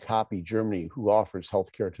simply copy Germany, who offers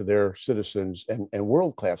healthcare to their citizens and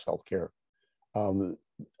world-class healthcare,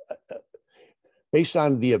 based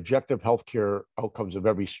on the objective healthcare outcomes of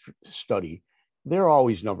every study, they're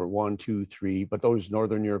always number 1, 2, 3, but those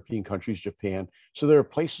Northern European countries, Japan. So there are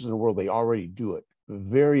places in the world they already do it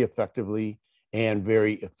very effectively and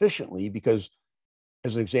very efficiently, because,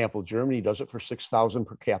 as an example, Germany does it for 6,000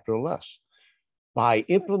 per capita less. By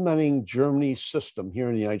implementing Germany's system here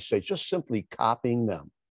in the United States, just simply copying them,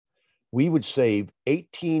 we would save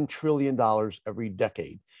 $18 trillion every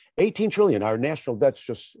decade. 18 trillion, our national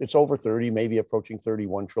debt's it's over 30, maybe approaching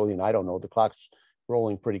 31 trillion. I don't know, the clock's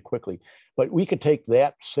rolling pretty quickly. But we could take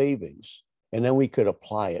that savings and then we could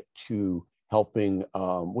apply it to helping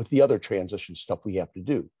with the other transition stuff we have to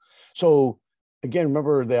do. So again,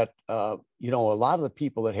 remember that, you know, a lot of the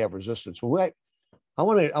people that have resistance, I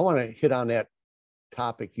want to hit on that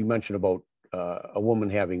topic you mentioned about a woman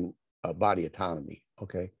having body autonomy.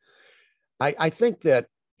 Okay. I think that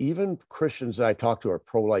even Christians that I talk to are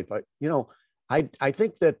pro-life. I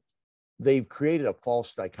think that they've created a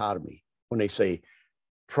false dichotomy when they say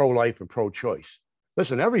pro-life and pro-choice.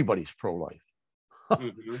 Listen, everybody's pro-life.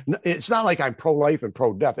 Mm-hmm. It's not like I'm pro-life and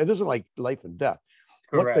pro-death. It isn't like life and death.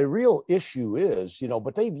 Correct. What the real issue is, you know,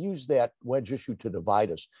 but they've used that wedge issue to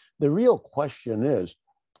divide us. The real question is,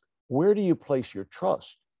 where do you place your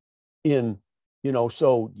trust in, you know,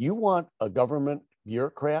 so you want a government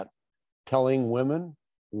bureaucrat telling women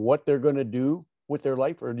what they're going to do with their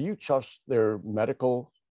life, or do you trust their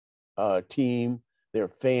medical team, their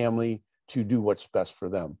family to do what's best for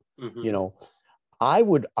them? Mm-hmm. You know, I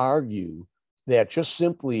would argue that just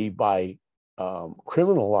simply by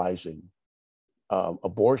criminalizing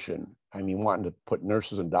abortion, I mean, wanting to put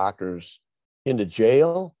nurses and doctors into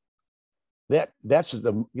jail,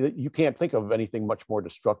 you can't think of anything much more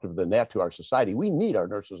destructive than that to our society. We need our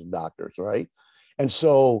nurses and doctors, right? And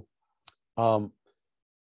so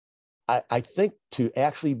I think to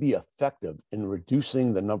actually be effective in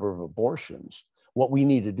reducing the number of abortions, what we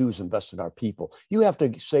need to do is invest in our people. You have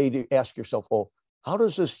to ask yourself, well, how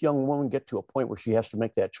does this young woman get to a point where she has to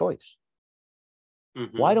make that choice?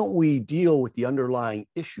 Mm-hmm. Why don't we deal with the underlying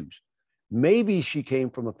issues? Maybe she came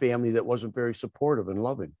from a family that wasn't very supportive and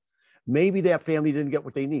loving. Maybe that family didn't get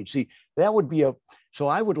what they need. See, that would be so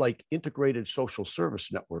I would like integrated social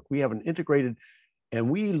service network. We have an integrated, and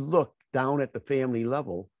we look down at the family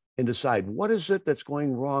level and decide what is it that's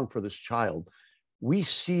going wrong for this child. We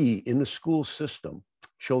see in the school system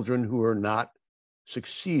children who are not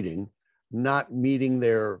succeeding, not meeting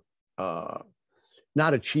their,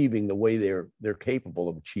 not achieving the way they're capable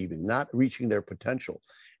of achieving, not reaching their potential.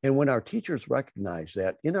 And when our teachers recognize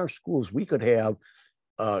that in our schools, we could have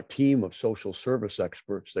a team of social service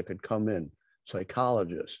experts that could come in,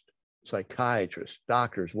 psychologists, psychiatrists,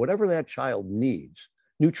 doctors, whatever that child needs,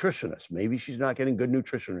 nutritionists. Maybe she's not getting good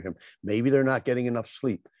nutrition from him. Maybe they're not getting enough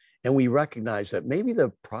sleep. And we recognize that maybe the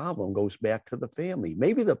problem goes back to the family.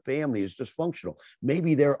 Maybe the family is dysfunctional.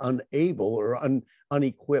 Maybe they're unable or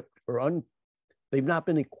unequipped or they've not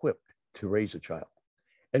been equipped to raise a child.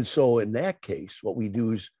 And so in that case, what we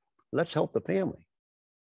do is let's help the family.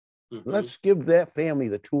 Mm-hmm. Let's give that family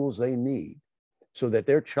the tools they need so that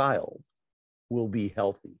their child will be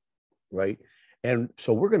healthy, right? And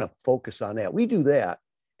so we're going to focus on that. We do that,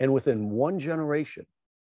 and within one generation,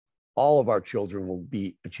 all of our children will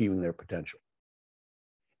be achieving their potential.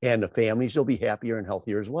 And the families will be happier and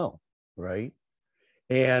healthier as well, right?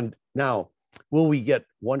 And now, will we get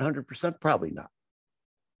 100%? Probably not.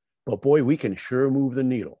 But boy, we can sure move the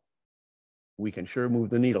needle. We can sure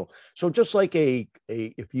move the needle. So just like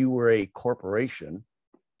if you were a corporation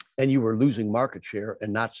and you were losing market share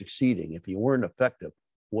and not succeeding, if you weren't effective,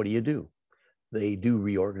 what do? They do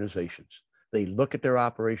reorganizations. They look at their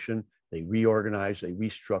operation, they reorganize, they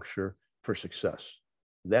restructure for success.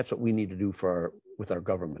 That's what we need to do with our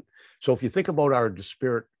government. So if you think about our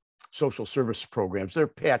disparate social service programs, they're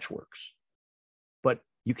patchworks, but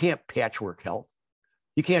you can't patchwork health.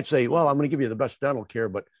 You can't say, well, I'm going to give you the best dental care,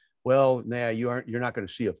 but well, nah, you're not going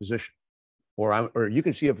to see a physician, or you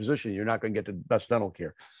can see a physician, you're not going to get the best dental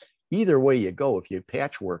care. Either way you go, if you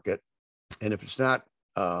patchwork it, and if it's not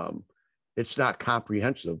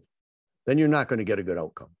comprehensive, then you're not going to get a good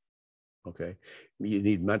outcome. Okay, you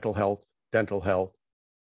need mental health, dental health,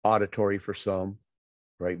 auditory for some,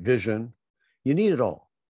 right? Vision, you need it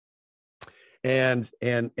all. And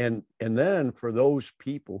then for those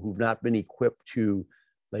people who've not been equipped to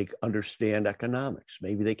like understand economics,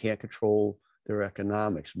 maybe they can't control their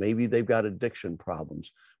economics, maybe they've got addiction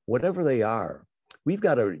problems, whatever they are, we've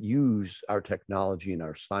got to use our technology and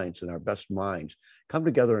our science and our best minds, come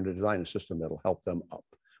together and design a system that'll help them up.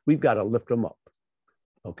 We've got to lift them up.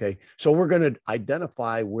 Okay, so we're going to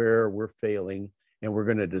identify where we're failing, and we're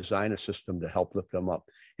going to design a system to help lift them up.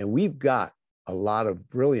 And we've got a lot of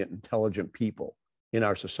brilliant, intelligent people in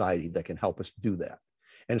our society that can help us do that.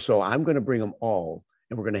 And so I'm going to bring them all,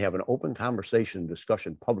 and we're going to have an open conversation,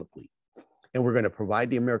 discussion publicly. And we're going to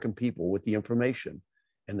provide the American people with the information,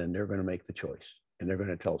 and then they're going to make the choice, and they're going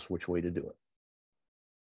to tell us which way to do it.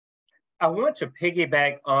 I want to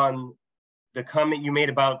piggyback on the comment you made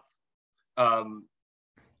about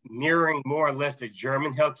mirroring more or less the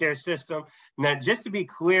German healthcare system. Now, just to be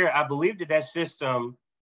clear, I believe that system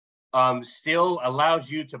still allows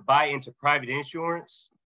you to buy into private insurance,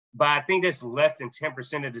 but I think that's less than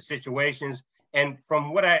 10% of the situations. And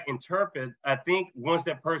from what I interpret, I think once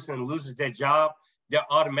that person loses their job, they're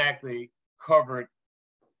automatically covered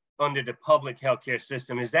under the public healthcare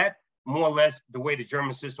system. Is that more or less the way the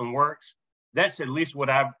German system works? That's at least what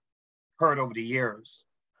I've heard over the years.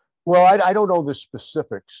 Well, I don't know the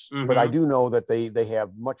specifics, Mm-hmm. but I do know that they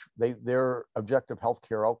have their objective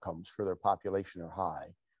healthcare outcomes for their population are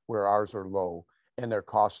high, where ours are low, and their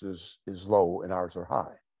cost is low and ours are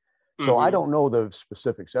high. So I don't know the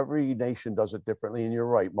specifics. Every nation does it differently. And you're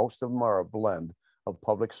right. Most of them are a blend of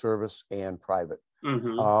public service and private.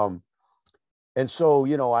 Mm-hmm. And so,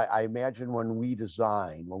 you know, I imagine when we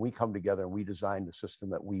come together and we design the system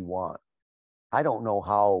that we want, I don't know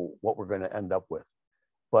what we're going to end up with.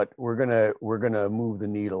 but we're gonna move the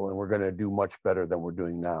needle, and we're gonna do much better than we're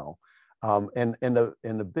doing now. And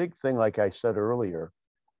the big thing, like I said earlier,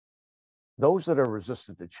 those that are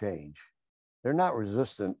resistant to change, they're not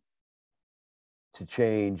resistant to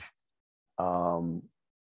change.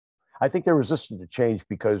 I think they're resistant to change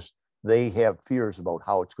because they have fears about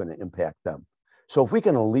how it's going to impact them. So if we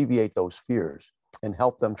can alleviate those fears and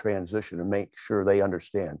help them transition and make sure they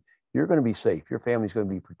understand, you're going to be safe, your family's going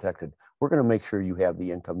to be protected. We're going to make sure you have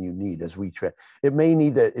the income you need as we it may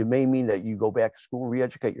mean that you go back to school and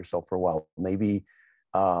re-educate yourself for a while, maybe,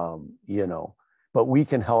 but we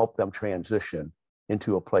can help them transition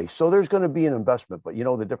into a place. So there's going to be an investment, but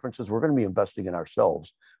the difference is we're going to be investing in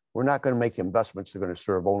ourselves. We're not going to make investments that are going to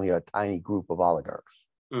serve only a tiny group of oligarchs.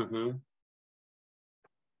 Mm-hmm.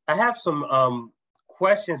 I have some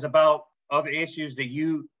questions about other issues that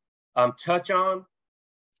you touch on.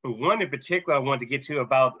 One in particular I wanted to get to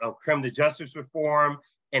about criminal justice reform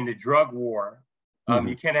and the drug war. Mm-hmm.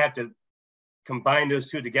 You kind of have to combine those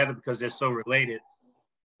two together because they're so related.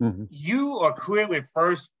 Mm-hmm. You are clearly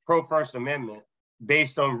pro First Amendment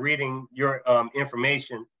based on reading your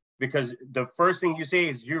information, because the first thing you say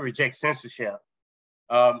is you reject censorship.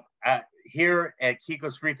 Here at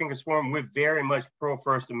Kiko's Free Thinkers Forum, we're very much pro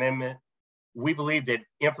First Amendment. We believe that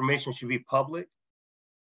information should be public,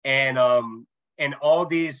 and all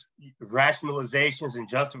these rationalizations and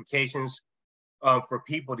justifications for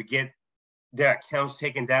people to get their accounts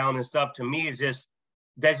taken down and stuff, to me,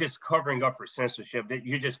 that's just covering up for censorship. That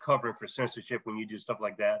you're just covering for censorship when you do stuff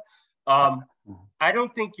like that. I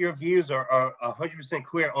don't think your views are 100%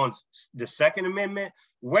 clear on the Second Amendment.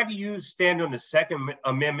 Where do you stand on the Second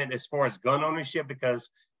Amendment as far as gun ownership? Because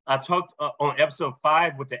I talked on episode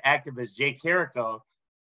 5 with the activist Jay Carrico,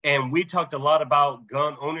 and we talked a lot about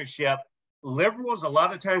gun ownership. Liberals a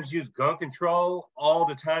lot of times use gun control all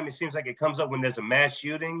the time. It seems like it comes up when there's a mass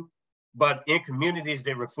shooting, but in communities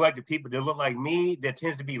that reflect the people that look like me, there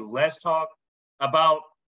tends to be less talk about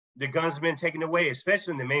the guns being taken away,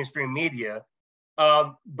 especially in the mainstream media.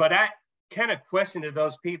 But I kind of question to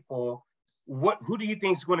those people, who do you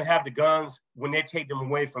think is going to have the guns when they take them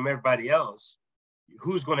away from everybody else?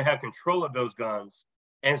 Who's going to have control of those guns?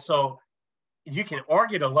 And so you can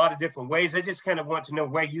argue it a lot of different ways. I just kind of want to know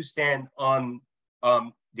where you stand on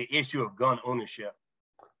the issue of gun ownership.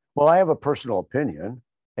 Well, I have a personal opinion,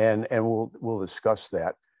 and we'll discuss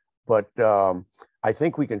that. But I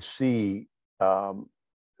think we can see,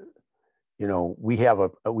 we have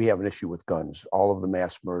an issue with guns. All of the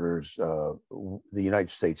mass murders, the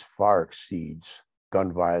United States far exceeds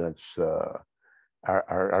gun violence.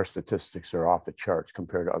 Our statistics are off the charts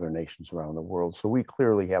compared to other nations around the world. So we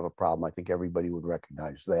clearly have a problem. I think everybody would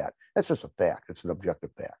recognize that. That's just a fact. It's an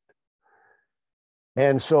objective fact.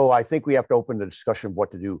 And so I think we have to open the discussion of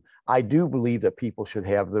what to do. I do believe that people should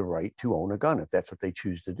have the right to own a gun if that's what they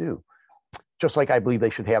choose to do. Just like I believe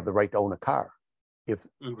they should have the right to own a car,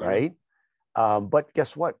 right? But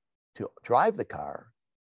guess what? To drive the car,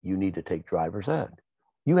 you need to take driver's ed.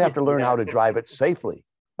 You have to learn how to drive it safely.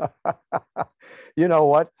 You know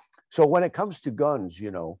what? So when it comes to guns,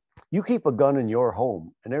 you keep a gun in your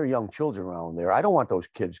home and there are young children around there. I don't want those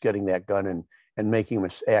kids getting that gun and making them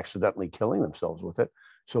accidentally killing themselves with it.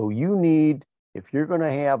 So you need, if you're going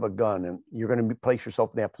to have a gun and you're going to place yourself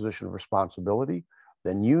in that position of responsibility,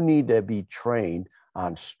 then you need to be trained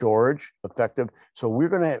on storage, effective. So we're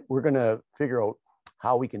going to figure out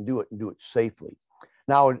how we can do it and do it safely.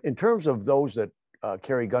 Now, in terms of those that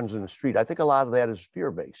carry guns in the street, I think a lot of that is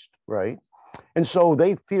fear-based, right? And so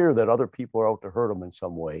they fear that other people are out to hurt them in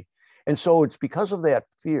some way. And so it's because of that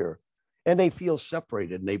fear, and they feel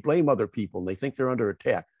separated and they blame other people and they think they're under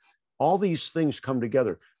attack. All these things come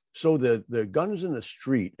together. So the guns in the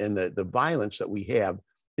street and the violence that we have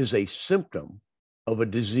is a symptom of a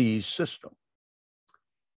disease system,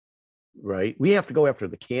 right? We have to go after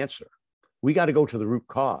the cancer. We got to go to the root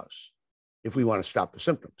cause if we want to stop the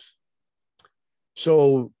symptoms.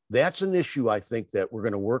 So that's an issue I think that we're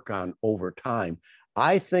going to work on over time.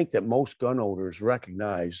 I think that most gun owners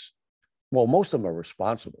recognize, well, most of them are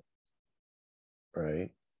responsible, right?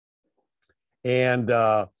 And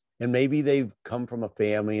maybe they've come from a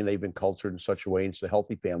family and they've been cultured in such a way, and it's a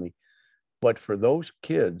healthy family. But for those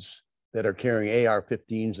kids that are carrying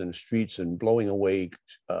AR-15s in the streets and blowing away,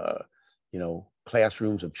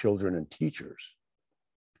 classrooms of children and teachers,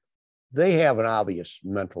 they have an obvious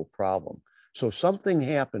mental problem. So something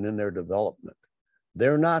happened in their development.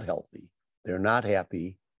 They're not healthy, they're not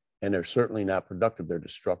happy, and they're certainly not productive. They're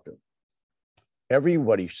destructive.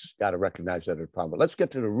 Everybody's got to recognize that as a problem. But let's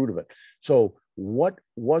get to the root of it. So what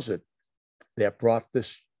was it that brought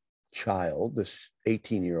this child, this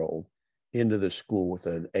 18-year-old, into the school with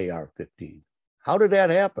an AR-15. How did that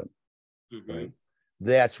happen? Mm-hmm. Right.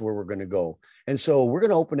 That's where we're going to go. And so we're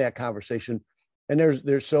going to open that conversation. And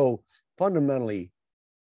there's so fundamentally,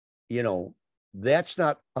 you know, that's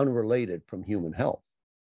not unrelated from human health.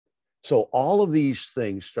 So all of these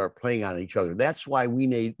things start playing on each other. That's why we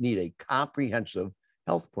need a comprehensive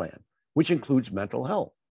health plan, which includes mental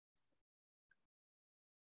health.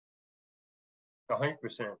 100%.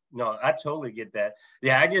 No, I totally get that.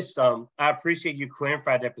 Yeah, I just I appreciate you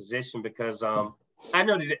clarifying that position because I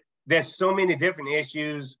know that there's so many different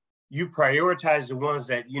issues. You prioritize the ones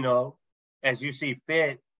that, you know, as you see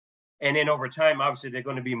fit. And then over time, obviously, there are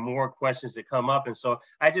going to be more questions that come up. And so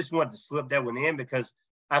I just wanted to slip that one in because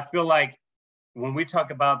I feel like when we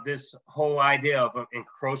talk about this whole idea of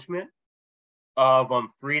encroachment of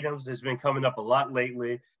freedoms that's been coming up a lot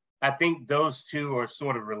lately, I think those two are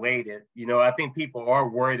sort of related. You know, I think people are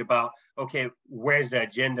worried about, okay, where's the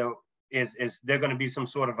agenda? Is there going to be some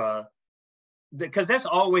sort of a, because that's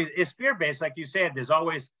always, it's fear-based, like you said, there's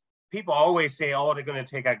always, people always say, oh, they're going to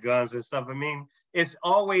take our guns and stuff. I mean, it's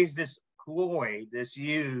always this ploy that's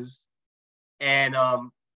used. And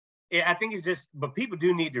I think it's just, but people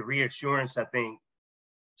do need the reassurance, I think,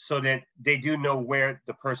 so that they do know where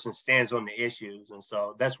the person stands on the issues. And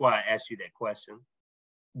so that's why I asked you that question.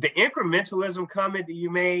 The incrementalism comment that you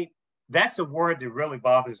made, that's a word that really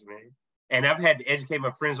bothers me. And I've had to educate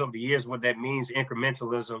my friends over the years what that means,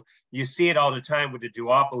 incrementalism. You see it all the time with the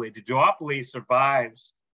duopoly. The duopoly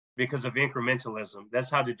survives because of incrementalism. That's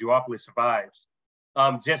how the duopoly survives.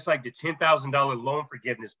 Just like the $10,000 loan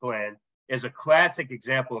forgiveness plan is a classic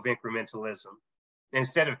example of incrementalism.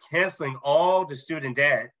 Instead of canceling all the student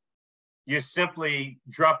debt, you're simply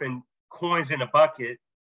dropping coins in a bucket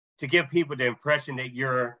to give people the impression that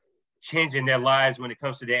you're changing their lives when it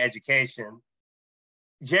comes to their education,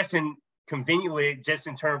 just in conveniently, just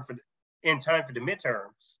in time for the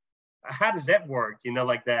midterms. How does that work? You know,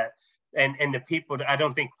 like that. And the people, I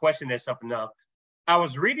don't think, question that stuff enough. I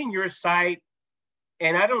was reading your site,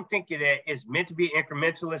 and I don't think that it's meant to be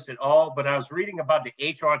incrementalist at all, but I was reading about the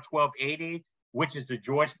HR 1280, which is the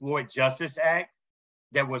George Floyd Justice Act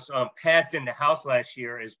that was passed in the House last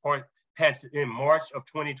year, passed in March of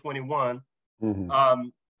 2021. Mm-hmm.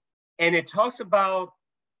 And it talks about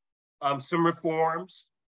some reforms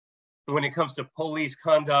when it comes to police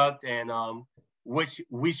conduct and which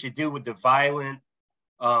we should do with the violent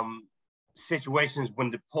situations when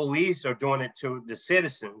the police are doing it to the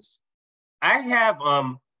citizens.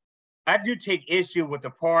 I do take issue with the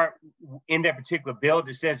part in that particular bill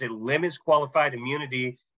that says it limits qualified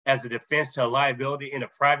immunity as a defense to a liability in a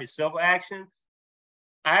private civil action.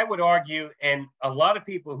 I would argue, and a lot of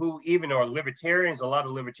people who even are libertarians, a lot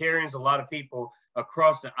of people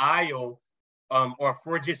across the aisle are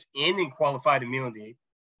for just ending qualified immunity,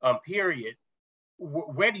 period.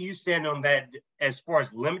 Where do you stand on that as far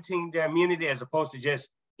as limiting the immunity as opposed to just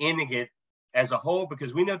ending it as a whole?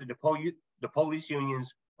 Because we know that the police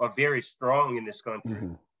unions are very strong in this country.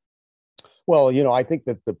 Mm-hmm. Well, you know, I think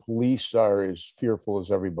that the police are as fearful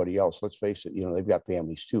as everybody else. Let's face it, you know, they've got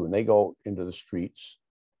families too, and they go into the streets.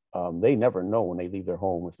 They never know when they leave their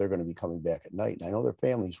home if they're going to be coming back at night. And I know their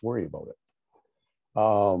families worry about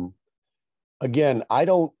it. Again, I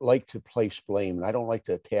don't like to place blame, and I don't like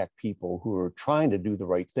to attack people who are trying to do the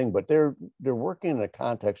right thing, but they're working in a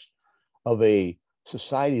context of a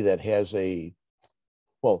society that has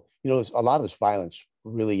well, you know, a lot of this violence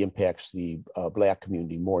really impacts the Black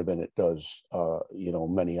community more than it does, you know,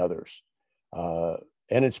 many others. And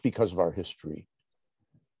it's because of our history.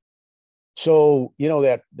 So, you know,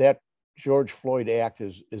 that George Floyd Act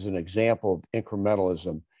is an example of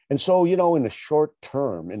incrementalism. And so, you know, in the short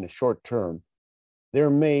term, there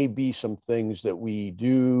may be some things that we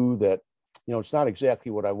do that, you know, it's not exactly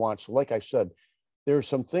what I want. So like I said, there are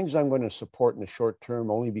some things I'm going to support in the short term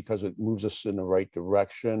only because it moves us in the right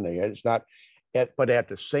direction. It's not, but at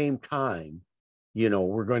the same time, you know,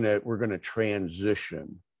 we're going to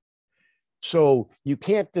transition. So you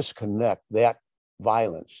can't disconnect that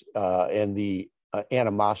violence and the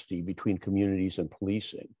animosity between communities and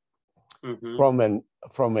policing mm-hmm.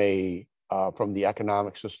 from the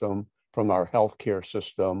economic system, from our healthcare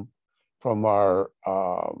system, from our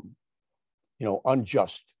you know,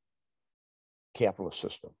 unjust capitalist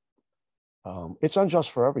system. It's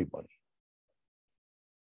unjust for everybody.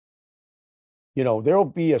 You know, there'll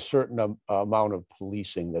be a certain amount of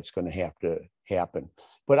policing that's going to have to happen.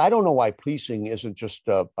 But I don't know why policing isn't just,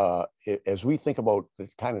 as we think about the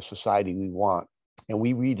kind of society we want and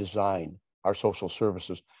we redesign our social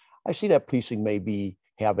services, I see that policing may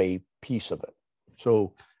have a piece of it.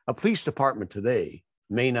 So a police department today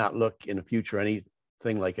may not look in the future anything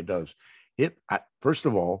like it does First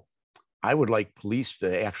of all, I would like police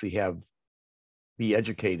to actually be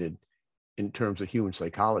educated in terms of human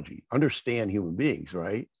psychology, understand human beings,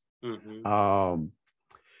 right? Mm-hmm.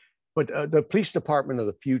 But the police department of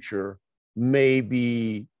the future may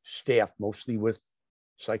be staffed mostly with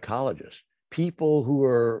psychologists, people who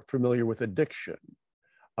are familiar with addiction.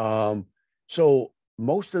 So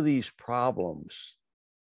most of these problems,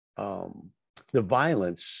 the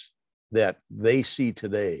violence that they see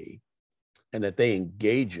today and that they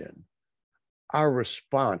engage in, are a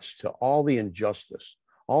response to all the injustice,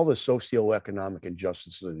 all the socioeconomic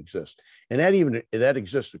injustice that exists. And that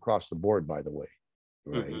exists across the board, by the way,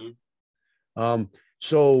 right? Mm-hmm.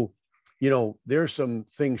 So, there's some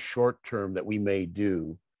things short term that we may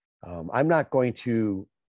do. I'm not going to,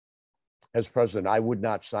 as president, I would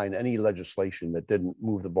not sign any legislation that didn't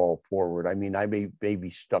move the ball forward. I mean, I may be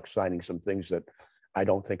stuck signing some things that I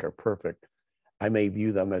don't think are perfect. I may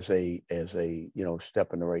view them as a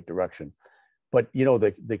step in the right direction. But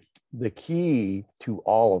the key to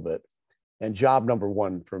all of it, and job number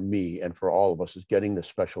one for me and for all of us, is getting the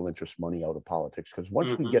special interest money out of politics. Because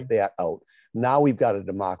once we get that out, now we've got a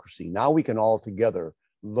democracy. Now we can all together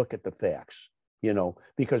look at the facts.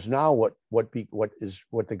 Because now what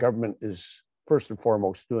the government is first and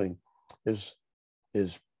foremost doing is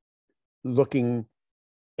looking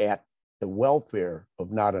at the welfare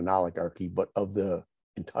of not an oligarchy, but of the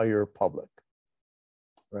entire public,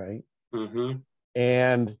 right? Mm-hmm.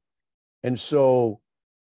 And so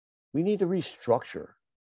we need to restructure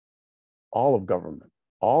all of government,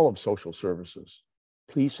 all of social services.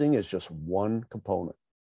 Policing is just one component,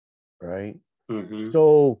 right? Mm-hmm.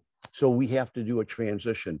 So we have to do a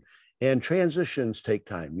transition, and transitions take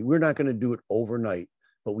time. We're not going to do it overnight,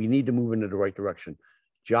 but we need to move into the right direction.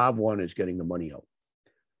 Job one is getting the money out.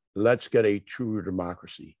 Let's get a true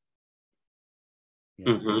democracy.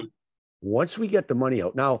 Mm-hmm. Once we get the money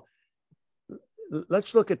out, now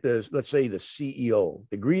let's look at this. Let's say the CEO,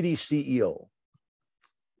 the greedy CEO,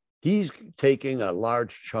 he's taking a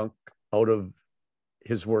large chunk out of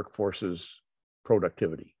his workforce's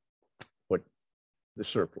productivity, the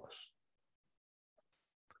surplus.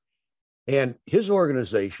 And his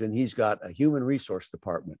organization, he's got a human resource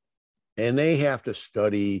department, and they have to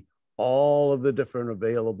study all of the different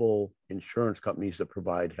available insurance companies that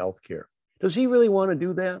provide healthcare. Does he really want to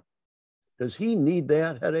do that? Does he need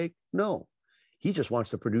that headache? No. He just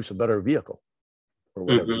wants to produce a better vehicle or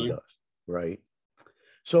whatever he does, right?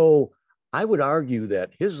 So I would argue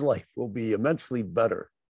that his life will be immensely better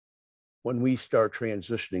when we start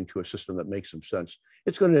transitioning to a system that makes some sense.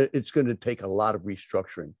 It's going to take a lot of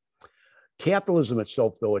restructuring. Capitalism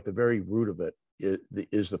itself, though, at the very root of it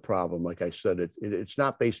is the problem. Like I said, it's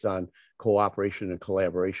not based on cooperation and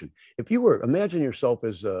collaboration. If you imagine yourself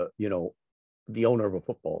as the owner of a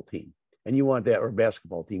football team, and you want that, or a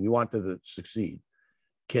basketball team, you want them to succeed.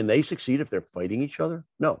 Can they succeed if they're fighting each other?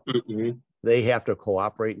 No. Mm-hmm. They have to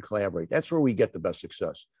cooperate and collaborate. That's where we get the best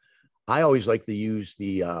success. I always like to use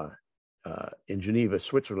in Geneva,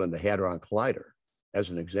 Switzerland, the Hadron Collider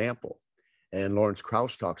as an example. And Lawrence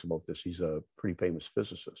Krauss talks about this. He's a pretty famous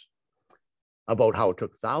physicist, about how it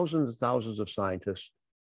took thousands and thousands of scientists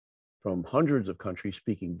from hundreds of countries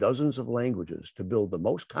speaking dozens of languages to build the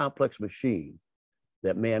most complex machine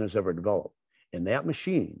that man has ever developed. And that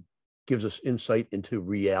machine gives us insight into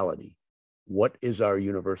reality. What is our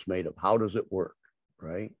universe made of? How does it work,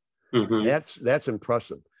 right? Mm-hmm. That's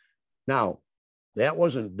impressive. Now, that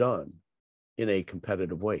wasn't done in a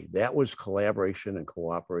competitive way. That was collaboration and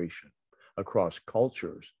cooperation across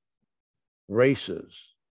cultures, races,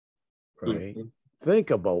 right? Mm-hmm. Think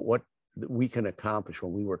about what we can accomplish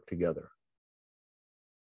when we work together.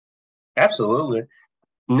 Absolutely.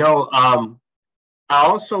 No,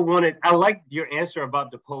 I like your answer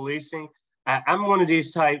about the policing. I'm one of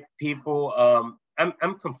these type people.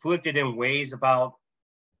 I'm conflicted in ways about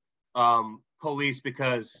police,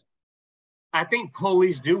 because I think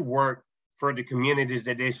police do work for the communities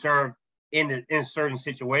that they serve in certain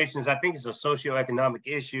situations. I think it's a socioeconomic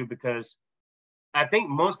issue, because I think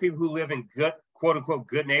most people who live in good, quote unquote,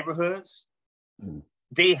 good neighborhoods,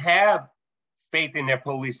 they have faith in their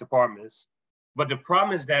police departments. But the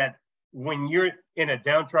problem is that when you're in a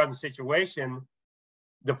downtrodden situation,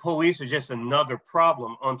 the police are just another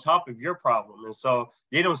problem on top of your problem. And so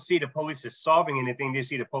they don't see the police as solving anything. They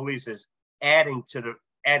see the police as adding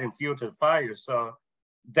fuel to the fire. So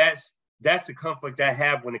that's the conflict I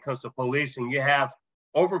have when it comes to policing. You have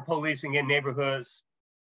over policing in neighborhoods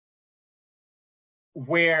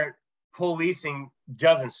where policing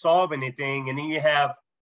doesn't solve anything. And then you have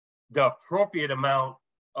the appropriate amount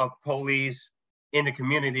of police in the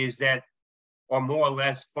communities that are more or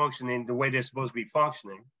less functioning the way they're supposed to be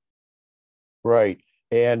functioning. Right.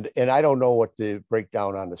 And I don't know what the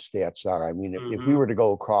breakdown on the stats are. I mean, if we were to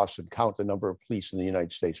go across and count the number of police in the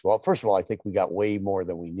United States, well, first of all, I think we got way more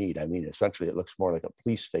than we need. I mean, essentially, it looks more like a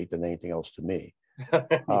police state than anything else to me.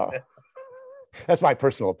 That's my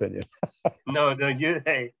personal opinion. No,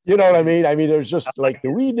 hey. You know what I mean? I mean, there's just like,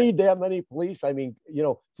 do we need that many police? I mean, you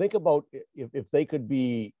know, think about if they could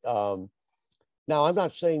be, now I'm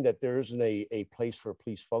not saying that there isn't a place for a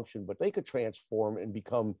police function, but they could transform and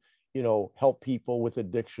become, you know, help people with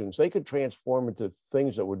addictions. They could transform into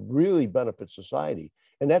things that would really benefit society.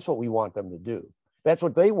 And that's what we want them to do. That's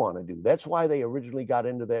what they want to do. That's why they originally got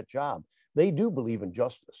into that job. They do believe in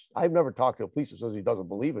justice. I've never talked to a police that says he doesn't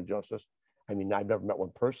believe in justice. I mean, I've never met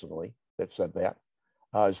one personally that said that.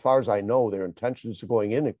 As far as I know, their intentions are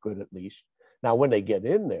going in at good, at least. Now, when they get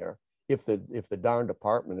in there, if the darn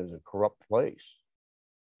department is a corrupt place,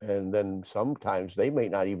 and then sometimes they may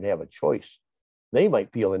not even have a choice. They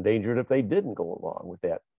might feel endangered if they didn't go along with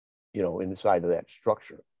that, you know, inside of that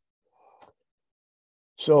structure.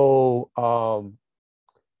 So,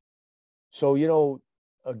 you know,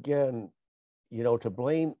 again, you know, to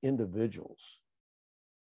blame individuals,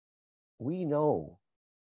 we know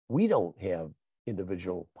we don't have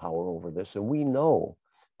individual power over this, and we know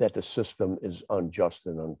that the system is unjust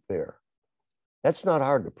and unfair. That's not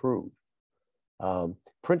hard to prove.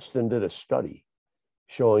 Princeton did a study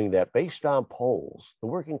showing that based on polls, the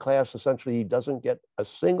working class essentially doesn't get a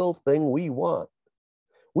single thing we want.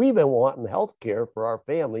 We've been wanting health care for our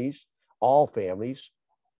families, all families,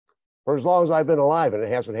 for as long as I've been alive, and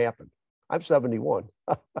it hasn't happened. I'm 71.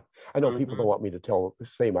 I know people don't want me to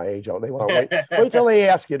say my age out. They want to wait till they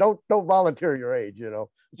ask you. Don't volunteer your age, you know.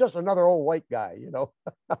 Just another old white guy, you know.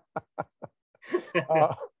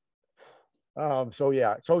 So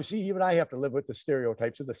yeah. So see, even I have to live with the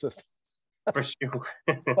stereotypes of the system. For sure.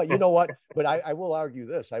 But you know what? But I will argue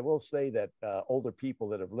this. I will say that older people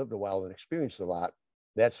that have lived a while and experienced a lot,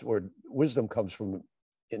 that's where wisdom comes from,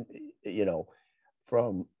 you know,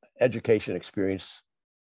 from education, experience,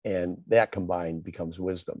 and that combined becomes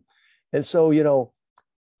wisdom. And so, you know,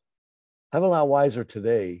 I'm a lot wiser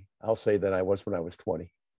today, I'll say, than I was when I was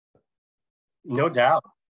 20. No doubt.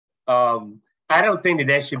 I don't think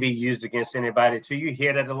that should be used against anybody too. You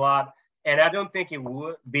hear that a lot. And I don't think it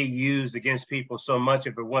would be used against people so much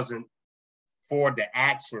if it wasn't for the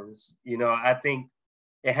actions. You know, I think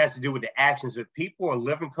it has to do with the actions. If people are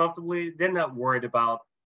living comfortably, they're not worried about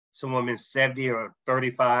someone being 70 or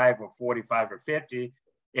 35 or 45 or 50.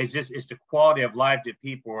 It's the quality of life that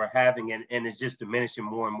people are having, and it's just diminishing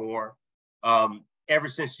more and more. Ever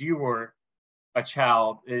since you were a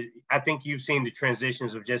child, I think you've seen the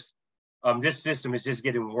transitions of just this system is just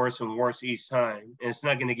getting worse and worse each time. And it's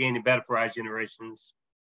not going to get any better for our generations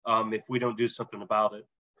if we don't do something about it.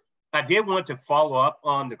 I did want to follow up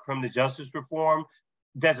on the criminal justice reform.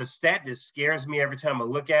 There's a stat that scares me every time I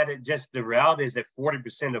look at it. Just the reality is that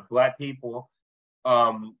 40% of Black people,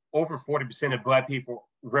 over 40% of Black people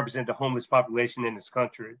represent the homeless population in this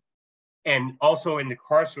country. And also in the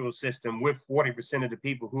carceral system, we're 40% of the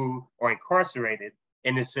people who are incarcerated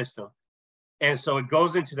in this system. And so it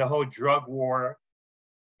goes into the whole drug war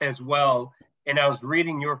as well. And I was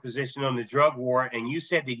reading your position on the drug war, and you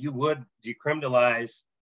said that you would decriminalize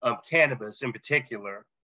cannabis in particular.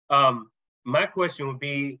 My question would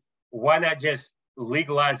be, why not just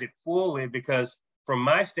legalize it fully? Because from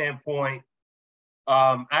my standpoint,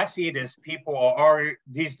 I see it as people are already,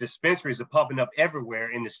 these dispensaries are popping up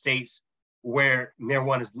everywhere in the states where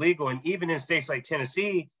marijuana is legal. And even in states like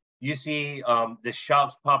Tennessee, you see the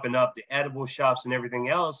shops popping up, the edible shops and everything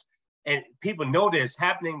else. And people know that it's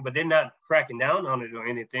happening, but they're not cracking down on it or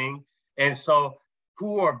anything. And so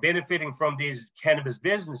who are benefiting from these cannabis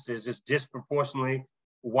businesses? It's disproportionately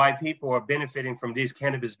white people are benefiting from these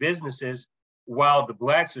cannabis businesses, while the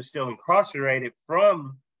Blacks are still incarcerated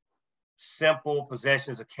from simple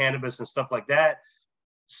possessions of cannabis and stuff like that.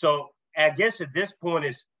 So I guess at this point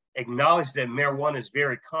it's acknowledged that marijuana is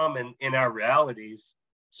very common in our realities.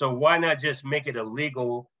 So why not just make it a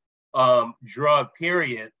legal drug,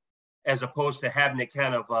 period, as opposed to having it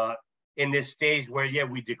kind of in this stage where, yeah,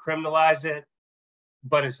 we decriminalize it,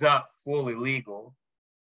 but it's not fully legal.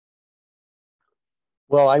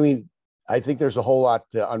 Well, I mean, I think there's a whole lot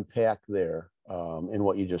to unpack there in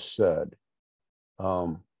what you just said.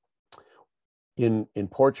 In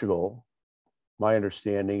Portugal, my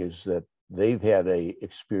understanding is that they've had a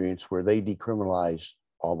experience where they decriminalized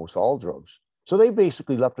almost all drugs. So they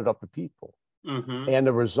basically left it up to people. Mm-hmm. And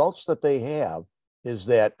the results that they have is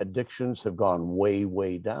that addictions have gone way,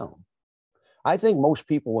 way down. I think most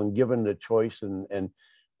people, when given the choice and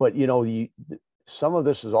But, you know, some of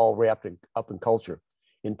this is all wrapped up in culture.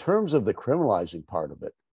 In terms of the criminalizing part of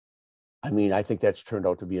it, I mean, I think that's turned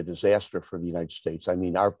out to be a disaster for the United States. I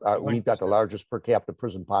mean, we've got the largest per capita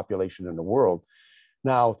prison population in the world.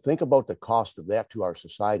 Now, think about the cost of that to our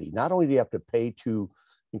society. Not only do you have to pay to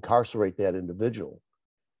incarcerate that individual,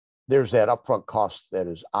 there's that upfront cost that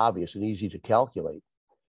is obvious and easy to calculate.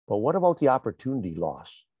 But what about the opportunity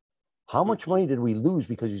loss? How much money did we lose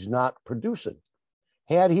because he's not producing?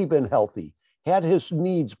 Had he been healthy, had his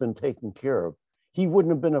needs been taken care of, he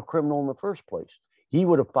wouldn't have been a criminal in the first place. He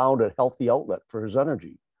would have found a healthy outlet for his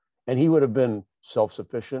energy, and he would have been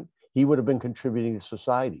self-sufficient. He would have been contributing to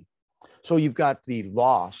society. So you've got the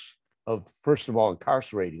loss of, first of all,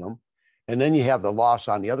 incarcerating them. And then you have the loss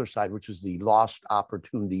on the other side, which is the lost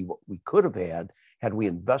opportunity, what we could have had we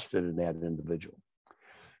invested in that individual.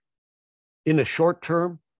 In the short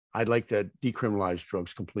term, I'd like to decriminalize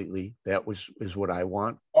drugs completely. That is what I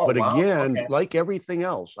want. Oh, but wow. again, Okay. like everything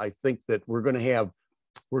else, I think that we're going to have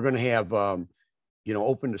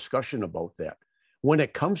open discussion about that. When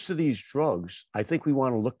it comes to these drugs, I think we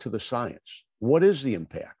want to look to the science. What is the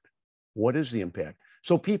impact? What is the impact?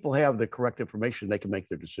 So people have the correct information, they can make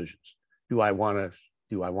their decisions. Do I want to,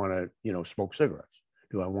 smoke cigarettes?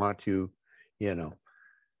 Do I want to,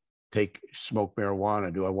 smoke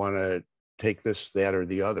marijuana? Do I want to take this, that, or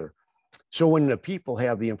the other? So when the people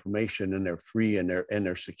have the information and they're free and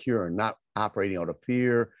they're secure and not operating out of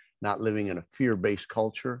fear, not living in a fear-based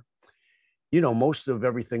culture, most of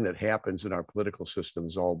everything that happens in our political system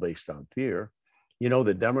is all based on fear.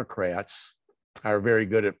 The Democrats are very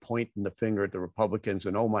good at pointing the finger at the Republicans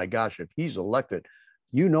and, oh my gosh, if he's elected,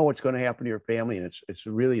 what's going to happen to your family. And it's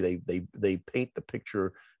really, they paint the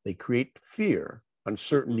picture, they create fear,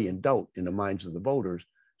 uncertainty, and doubt in the minds of the voters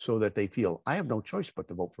so that they feel, I have no choice but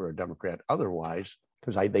to vote for a Democrat otherwise,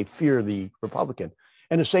 because they fear the Republican.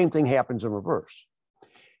 And the same thing happens in reverse.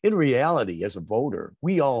 In reality, as a voter,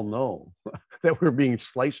 we all know that we're being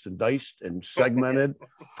sliced and diced and segmented,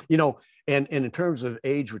 and in terms of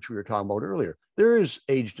age, which we were talking about earlier, there is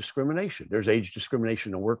age discrimination. There's age discrimination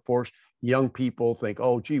in the workforce. Young people think,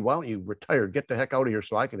 oh, gee, why don't you retire? Get the heck out of here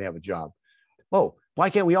so I can have a job. Oh, why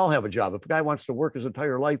can't we all have a job? If a guy wants to work his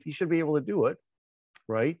entire life, he should be able to do it,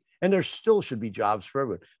 right? And there still should be jobs for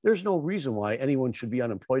everyone. There's no reason why anyone should be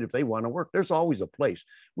unemployed if they want to work. There's always a place.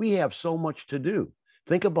 We have so much to do.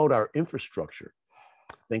 Think about our infrastructure.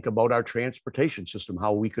 Think about our transportation system,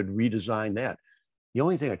 how we could redesign that. The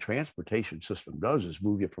only thing a transportation system does is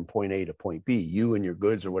move you from point A to point B, you and your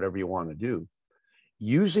goods or whatever you want to do.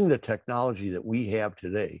 Using the technology that we have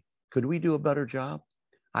today, could we do a better job?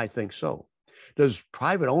 I think so. Does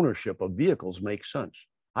private ownership of vehicles make sense?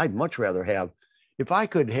 I'd much rather have, if I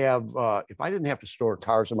didn't have to store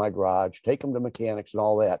cars in my garage, take them to mechanics and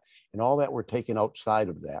all that were taken outside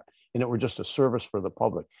of that, and it were just a service for the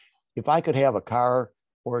public. If I could have a car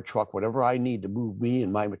or a truck, whatever I need to move me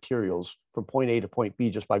and my materials from point A to point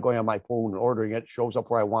B just by going on my phone and ordering it, shows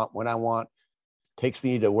up where I want, when I want, takes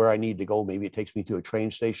me to where I need to go. Maybe it takes me to a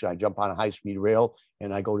train station. I jump on a high-speed rail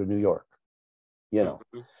and I go to New York,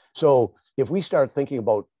 So if we start thinking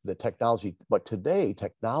about the technology, but today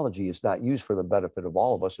technology is not used for the benefit of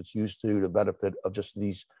all of us. It's used to the benefit of just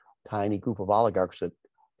these tiny group of oligarchs that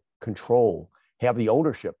have the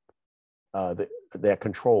ownership that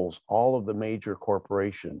controls all of the major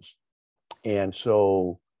corporations. And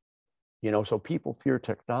so, so people fear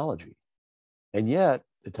technology. And yet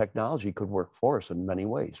the technology could work for us in many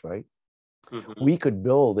ways, right? Mm-hmm. We could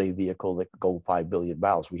build a vehicle that could go 5 billion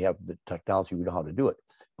miles. We have the technology, we know how to do it.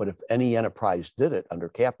 But if any enterprise did it under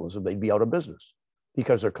capitalism, they'd be out of business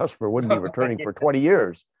because their customer wouldn't be returning for 20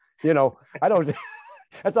 years.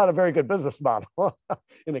 That's not a very good business model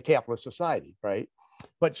in a capitalist society, right?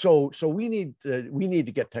 But so we need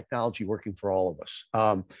to get technology working for all of us.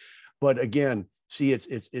 But again, see,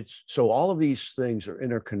 it's so all of these things are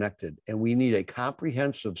interconnected, and we need a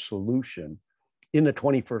comprehensive solution in the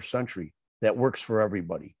 21st century that works for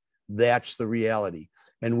everybody. That's the reality,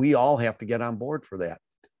 and we all have to get on board for that.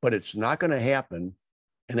 But it's not going to happen,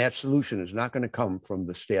 and that solution is not going to come from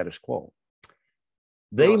the status quo.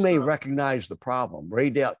 They may recognize the problem, Ray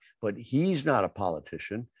Dalio, but he's not a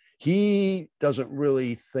politician. He doesn't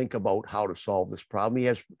really think about how to solve this problem.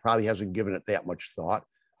 He probably hasn't given it that much thought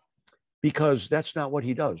because that's not what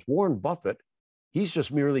he does. Warren Buffett, he's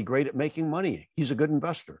just merely great at making money. He's a good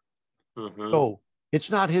investor. Mm-hmm. So it's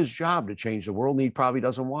not his job to change the world, and he probably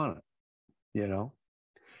doesn't want it,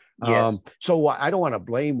 Yes. So I don't want to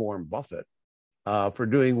blame Warren Buffett for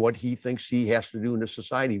doing what he thinks he has to do in this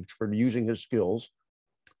society, for using his skills.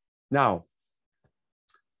 Now,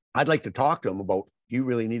 I'd like to talk to him about, you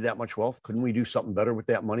really need that much wealth? Couldn't we do something better with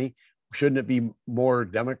that money? Shouldn't it be more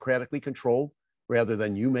democratically controlled rather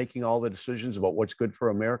than you making all the decisions about what's good for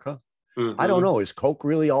America? I don't know. Is Coke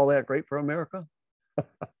really all that great for America?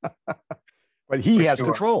 But he has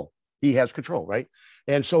control. He has control, right?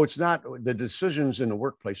 And so it's not, the decisions in the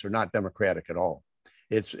workplace are not democratic at all.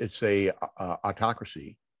 It's a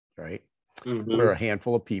autocracy, right? Where a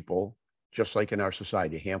handful of people, just like in our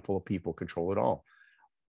society, a handful of people control it all.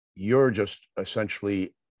 You're just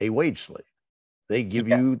essentially a wage slave. They give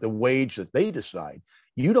you the wage that they decide.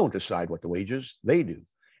 You don't decide what the wage is, they do.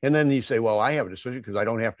 And then you say, well, I have a decision because I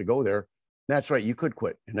don't have to go there. That's right, you could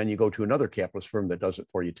quit. And then you go to another capitalist firm that does it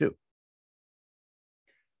for you too.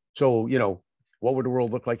 So, you know, what would the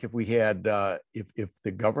world look like if we had, if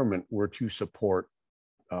the government were to support,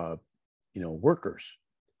 you know, workers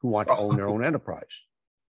who want to own their own enterprise?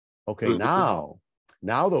 Okay, now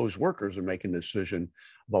those workers are making a decision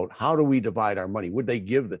about how do we divide our money? Would they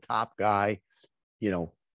give the top guy, you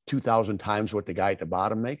know, 2,000 times what the guy at the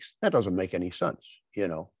bottom makes? That doesn't make any sense, you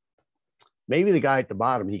know. Maybe the guy at the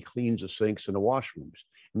bottom, he cleans the sinks and the washrooms.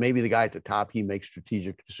 Maybe the guy at the top, he makes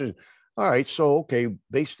strategic decisions. All right, so, okay,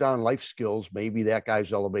 based on life skills, maybe that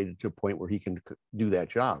guy's elevated to a point where he can do that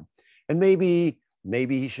job. And maybe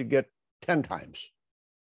he should get 10 times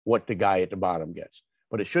what the guy at the bottom gets,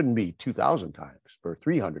 but it shouldn't be 2,000 times or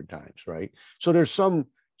 300 times, right? So there's some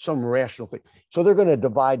rational thing. So they're going to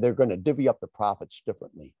divide, they're going to divvy up the profits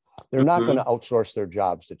differently. They're not going to outsource their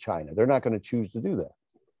jobs to China. They're not going to choose to do that.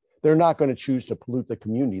 They're not going to choose to pollute the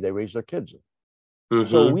community they raise their kids in.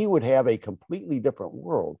 So we would have a completely different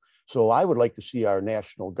world. So I would like to see our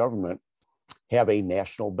national government have a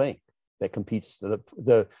national bank that competes.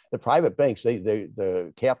 The private banks,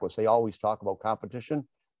 the capitalists, they always talk about competition.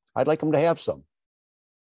 I'd like them to have some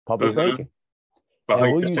public banking.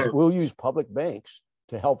 And we'll use public banks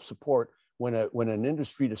to help support when an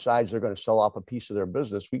industry decides they're going to sell off a piece of their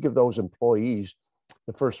business. We give those employees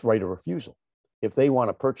the first right of refusal. If they want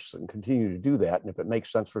to purchase it and continue to do that, and if it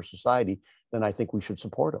makes sense for society, then I think we should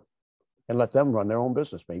support them and let them run their own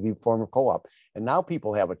business, maybe form a co-op. And now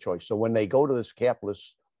people have a choice. So when they go to this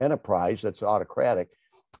capitalist enterprise that's autocratic,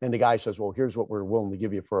 and the guy says, well, here's what we're willing to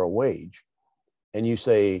give you for a wage. And you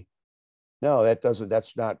say, no,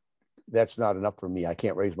 that's not enough for me. I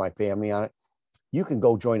can't raise my family on it. You can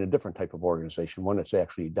go join a different type of organization, one that's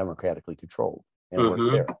actually democratically controlled, and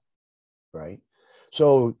work there, right?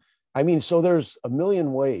 So, I mean, so there's a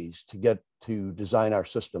million ways to get to design our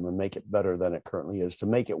system and make it better than it currently is, to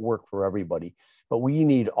make it work for everybody. But we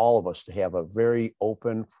need all of us to have a very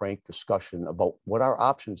open, frank discussion about what our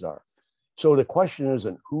options are. So the question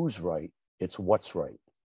isn't who's right, it's what's right.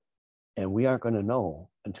 And we aren't going to know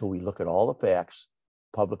until we look at all the facts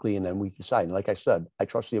publicly, and then we decide. And like I said, I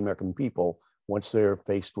trust the American people once they're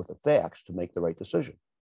faced with the facts to make the right decision.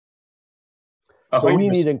 So we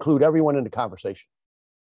need to include everyone in the conversation.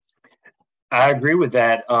 I agree with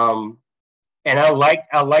that. And I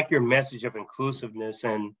like your message of inclusiveness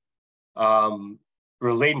and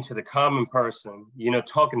relating to the common person, you know,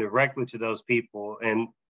 talking directly to those people and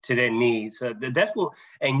to their needs. That's what,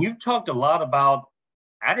 and you talked a lot about,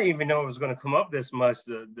 I didn't even know it was going to come up this much,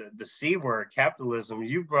 the C word, capitalism.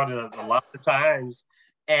 You brought it up a lot of times.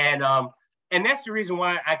 And that's the reason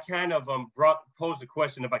why I kind of posed a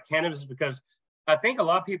question about cannabis, because I think a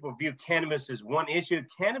lot of people view cannabis as one issue.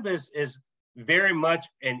 Cannabis is very much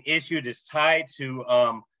an issue that's tied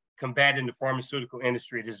to combating the pharmaceutical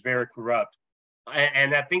industry that's very corrupt.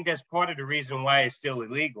 And I think that's part of the reason why it's still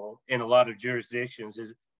illegal in a lot of jurisdictions,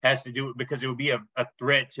 has to do because it would be a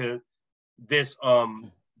threat to this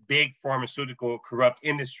big pharmaceutical corrupt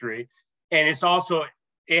industry. And it's also,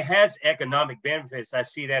 it has economic benefits. I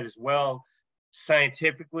see that as well.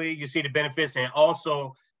 Scientifically, you see the benefits, and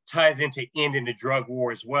also ties into ending the drug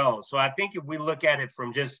war as well. So I think if we look at it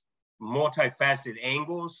from just multifaceted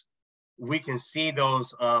angles, we can see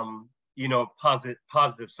those, you know,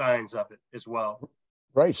 positive signs of it as well.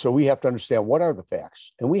 Right. So we have to understand what are the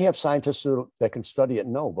facts, and we have scientists that can study it.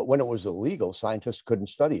 No, but when it was illegal, scientists couldn't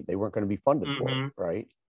study it. They weren't going to be funded for it. Right.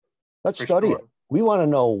 Let's study it. We want to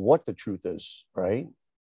know what the truth is. Right.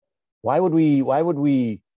 Why would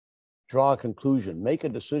we draw a conclusion, make a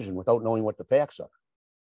decision without knowing what the facts are?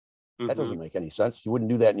 That doesn't make any sense. You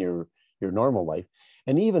wouldn't do that in your normal life.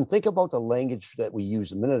 And even think about the language that we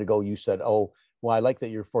used a minute ago. You said, oh, well, I like that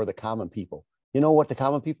you're for the common people. You know what the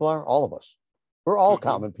common people are? All of us. We're all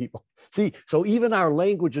common people. See, so even our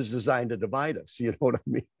language is designed to divide us. You know what I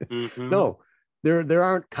mean? No, there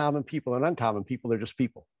aren't common people and uncommon people. They're just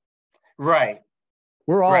people. Right.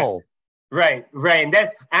 We're all Right, right. And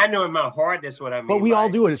that, I know in my heart, that's what I mean. But we by all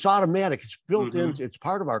do it. It's automatic. It's built Mhm. in. It's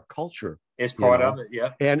part of our culture. It's you part know? of it,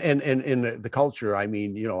 yeah. And in the culture, I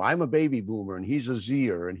mean, I'm a baby boomer and he's a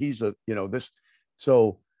Zer and he's a, this.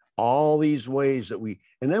 So all these ways that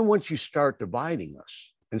and then once you start dividing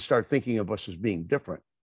us and start thinking of us as being different,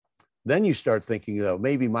 then you start thinking,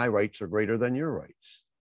 maybe my rights are greater than your rights.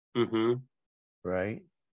 Mm-hmm. Right.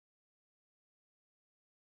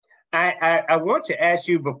 I want to ask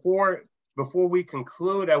you before we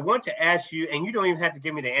conclude, I want to ask you, and you don't even have to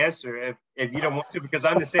give me the answer if you don't want to, because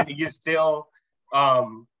I understand that you're still.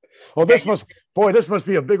 Well, this must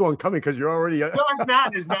be a big one coming because you're already. No, it's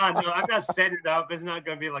not. It's not. No, I'm not setting it up. It's not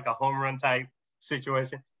going to be like a home run type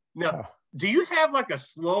situation. No. Do you have like a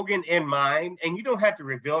slogan in mind? And you don't have to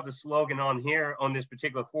reveal the slogan on here on this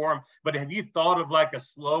particular forum, but have you thought of like a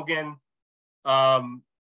slogan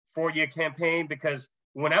for your campaign? Because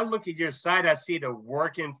when I look at your site, I see the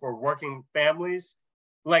working for working families.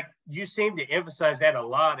 Like you seem to emphasize that a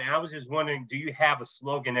lot. And I was just wondering, do you have a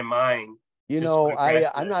slogan in mind?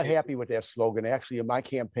 I'm not happy with that slogan. Actually, my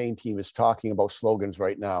campaign team is talking about slogans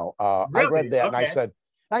right now. Really? I read that Okay. and I said,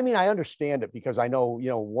 I understand it because I know,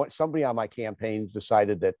 what somebody on my campaign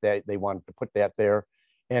decided that they wanted to put that there.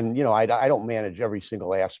 And, I don't manage every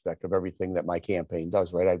single aspect of everything that my campaign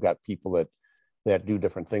does, right? I've got people that do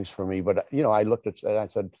different things for me. But, I looked at it and I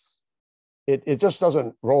said, it just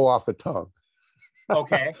doesn't roll off the tongue.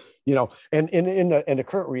 Okay. And in the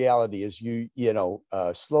current reality is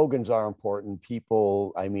slogans are important.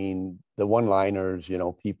 People, I mean, the one-liners,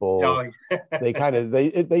 people, they kind of,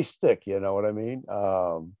 they stick, you know what I mean?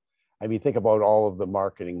 I mean, think about all of the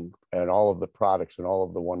marketing and all of the products and all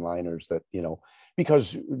of the one-liners that,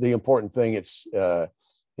 because the important thing, it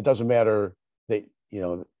doesn't matter,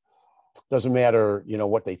 doesn't matter,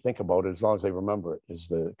 what they think about it, as long as they remember it is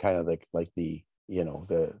the kind of the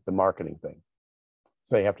marketing thing.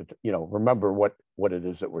 So they have to, remember what it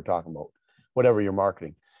is that we're talking about, whatever you're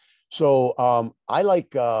marketing. So I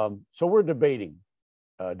like, so we're debating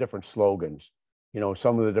different slogans.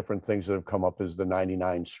 Some of the different things that have come up is the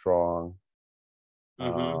 99 strong.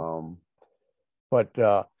 Mm-hmm.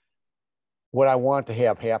 But what I want to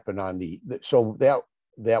have happen on so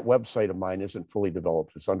that website of mine isn't fully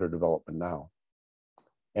developed. It's under development now.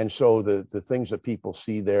 And so the things that people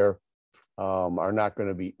see there, are not going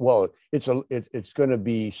to be, well, it's going to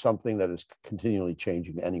be something that is continually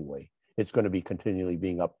changing anyway. It's going to be continually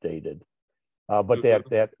being updated. But mm-hmm.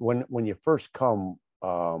 that when you first come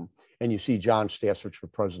and you see Jon Stasevich for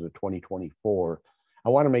president 2024, I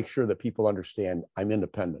want to make sure that people understand I'm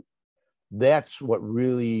independent. That's what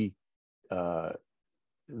really,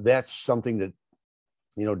 that's something that,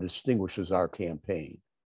 distinguishes our campaign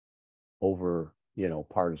over,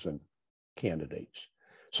 partisan candidates.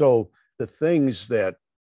 So the things that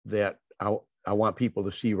I want people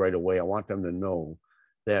to see right away, I want them to know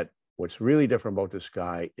that what's really different about this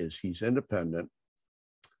guy is he's independent.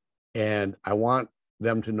 And I want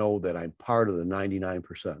them to know that I'm part of the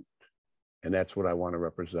 99%. And that's what I want to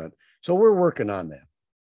represent. So we're working on that.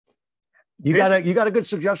 You got a good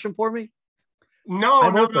suggestion for me? No.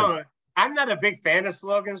 I'm not a big fan of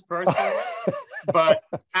slogans personally, but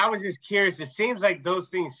I was just curious. It seems like those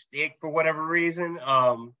things stick for whatever reason.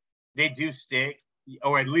 They do stick,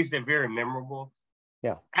 or at least they're very memorable.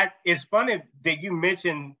 Yeah. It's funny that you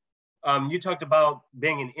mentioned, you talked about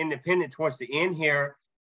being an independent towards the end here.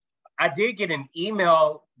 I did get an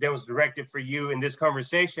email that was directed for you in this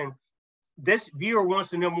conversation. This viewer wants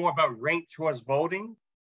to know more about ranked choice voting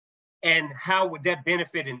and how would that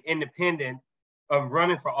benefit an independent of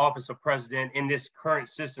running for office of president in this current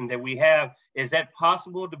system that we have. Is that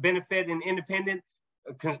possible to benefit an independent?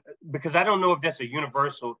 Because I don't know if that's a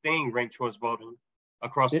universal thing, ranked choice voting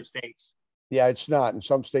across the states. Yeah, it's not. And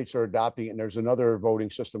some states are adopting it. And there's another voting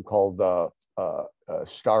system called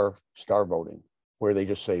star voting, where they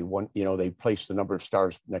just say they place the number of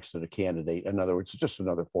stars next to the candidate. In other words, it's just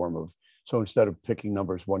another form of, so instead of picking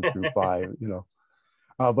numbers 1 through 5,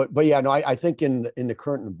 but yeah, no, I think in the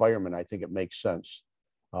current environment, I think it makes sense.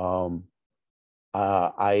 But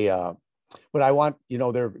I want,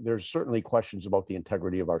 there's certainly questions about the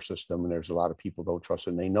integrity of our system, and there's a lot of people don't trust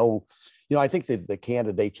it. And they know, I think that the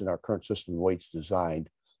candidates in our current system, the way it's designed,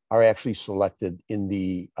 are actually selected in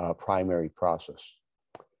the primary process.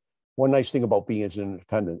 One nice thing about being as an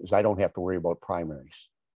independent is I don't have to worry about primaries.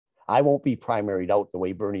 I won't be primaried out the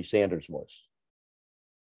way Bernie Sanders was,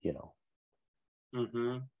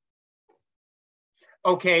 Mm-hmm.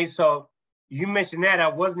 Okay, so you mentioned that. I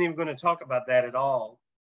wasn't even going to talk about that at all.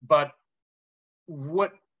 But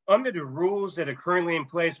what, under the rules that are currently in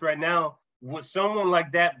place right now, would someone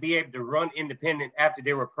like that be able to run independent after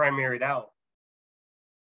they were primaried out?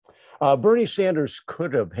 Bernie Sanders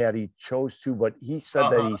could have had he chose to, but he said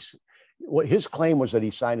that his claim was that he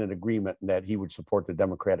signed an agreement and that he would support the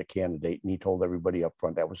Democratic candidate. And he told everybody up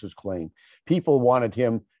front that was his claim. People wanted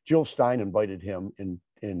him. Jill Stein invited him in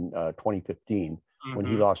 2015 when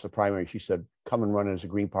he lost the primary. She said, come and run as a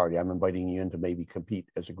Green Party. I'm inviting you in to maybe compete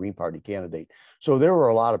as a Green Party candidate. So there were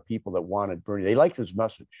a lot of people that wanted Bernie. They liked his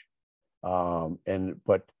message.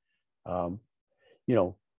 But you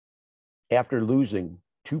know, after losing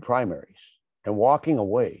 2 primaries and walking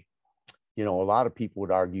away, you know, a lot of people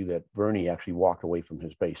would argue that Bernie actually walked away from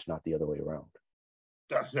his base, not the other way around.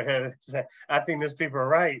 I think those people are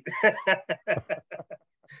right.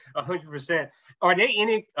 100%. Are there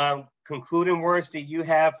any concluding words that you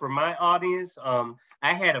have for my audience?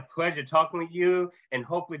 I had a pleasure talking with you, and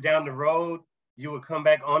hopefully down the road, you will come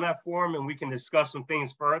back on that forum and we can discuss some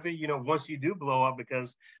things further, you know, once you do blow up,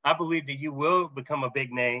 because I believe that you will become a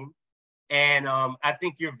big name. And I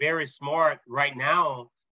think you're very smart right now,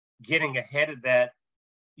 getting ahead of that,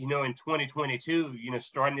 you know, in 2022, you know,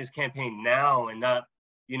 starting this campaign now and not,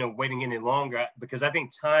 you know, waiting any longer, because I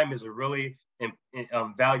think time is a really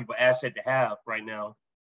valuable asset to have right now.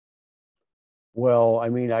 Well, I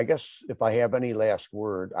mean, I guess if I have any last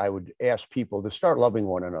word, I would ask people to start loving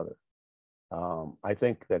one another. I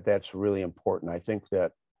think that that's really important. I think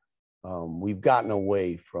that we've gotten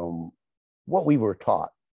away from what we were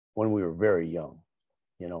taught when we were very young,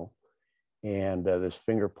 you know, and this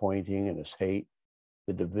finger pointing and this hate,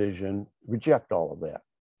 the division, reject all of that.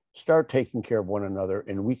 Start taking care of one another,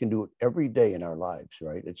 and we can do it every day in our lives,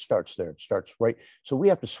 right? It starts there. It starts right. So we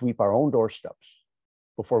have to sweep our own doorsteps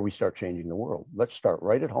before we start changing the world. Let's start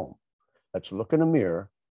right at home. Let's look in the mirror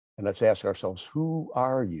and let's ask ourselves, who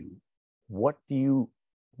are you? What do you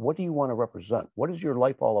want to represent? What is your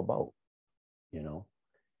life all about? You know?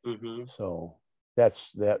 So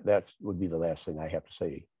that would be the last thing I have to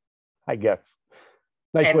say, I guess.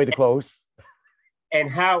 Nice way to close. And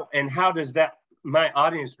how does that, my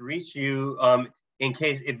audience, reach you in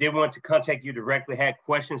case if they want to contact you directly, had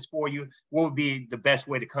questions for you? What would be the best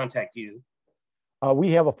way to contact you?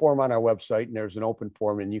 We have a form on our website, and there's an open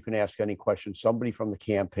form, and you can ask any questions. Somebody from the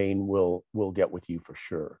campaign will get with you for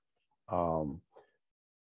sure.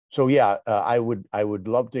 So yeah, I would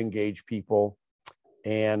love to engage people,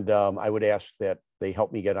 and I would ask that they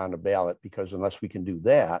help me get on the ballot, because unless we can do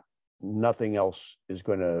that, nothing else is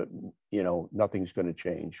going to, you know, nothing's going to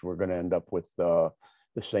change. We're going to end up with the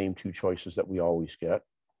same 2 choices that we always get.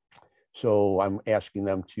 So I'm asking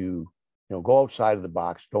them to, you know, go outside of the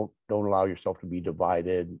box. Don't allow yourself to be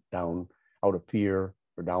divided down out of fear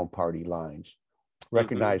or down party lines.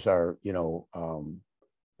 Recognize our, you know,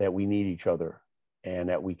 that we need each other and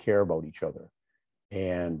that we care about each other,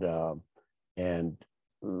 and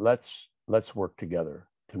let's work together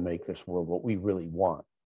to make this world what we really want.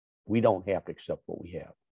 We don't have to accept what we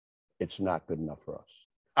have. It's not good enough for us.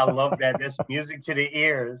 I love that. That's music to the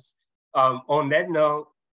ears. On that note,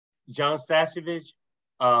 Jon Stasevich,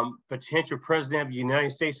 potential president of the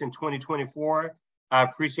United States in 2024. I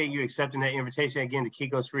appreciate you accepting that invitation again to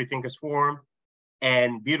Kiko's Free Thinkers Forum.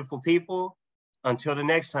 And beautiful people, until the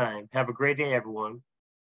next time, have a great day, everyone.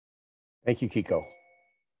 Thank you, Kiko.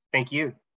 Thank you.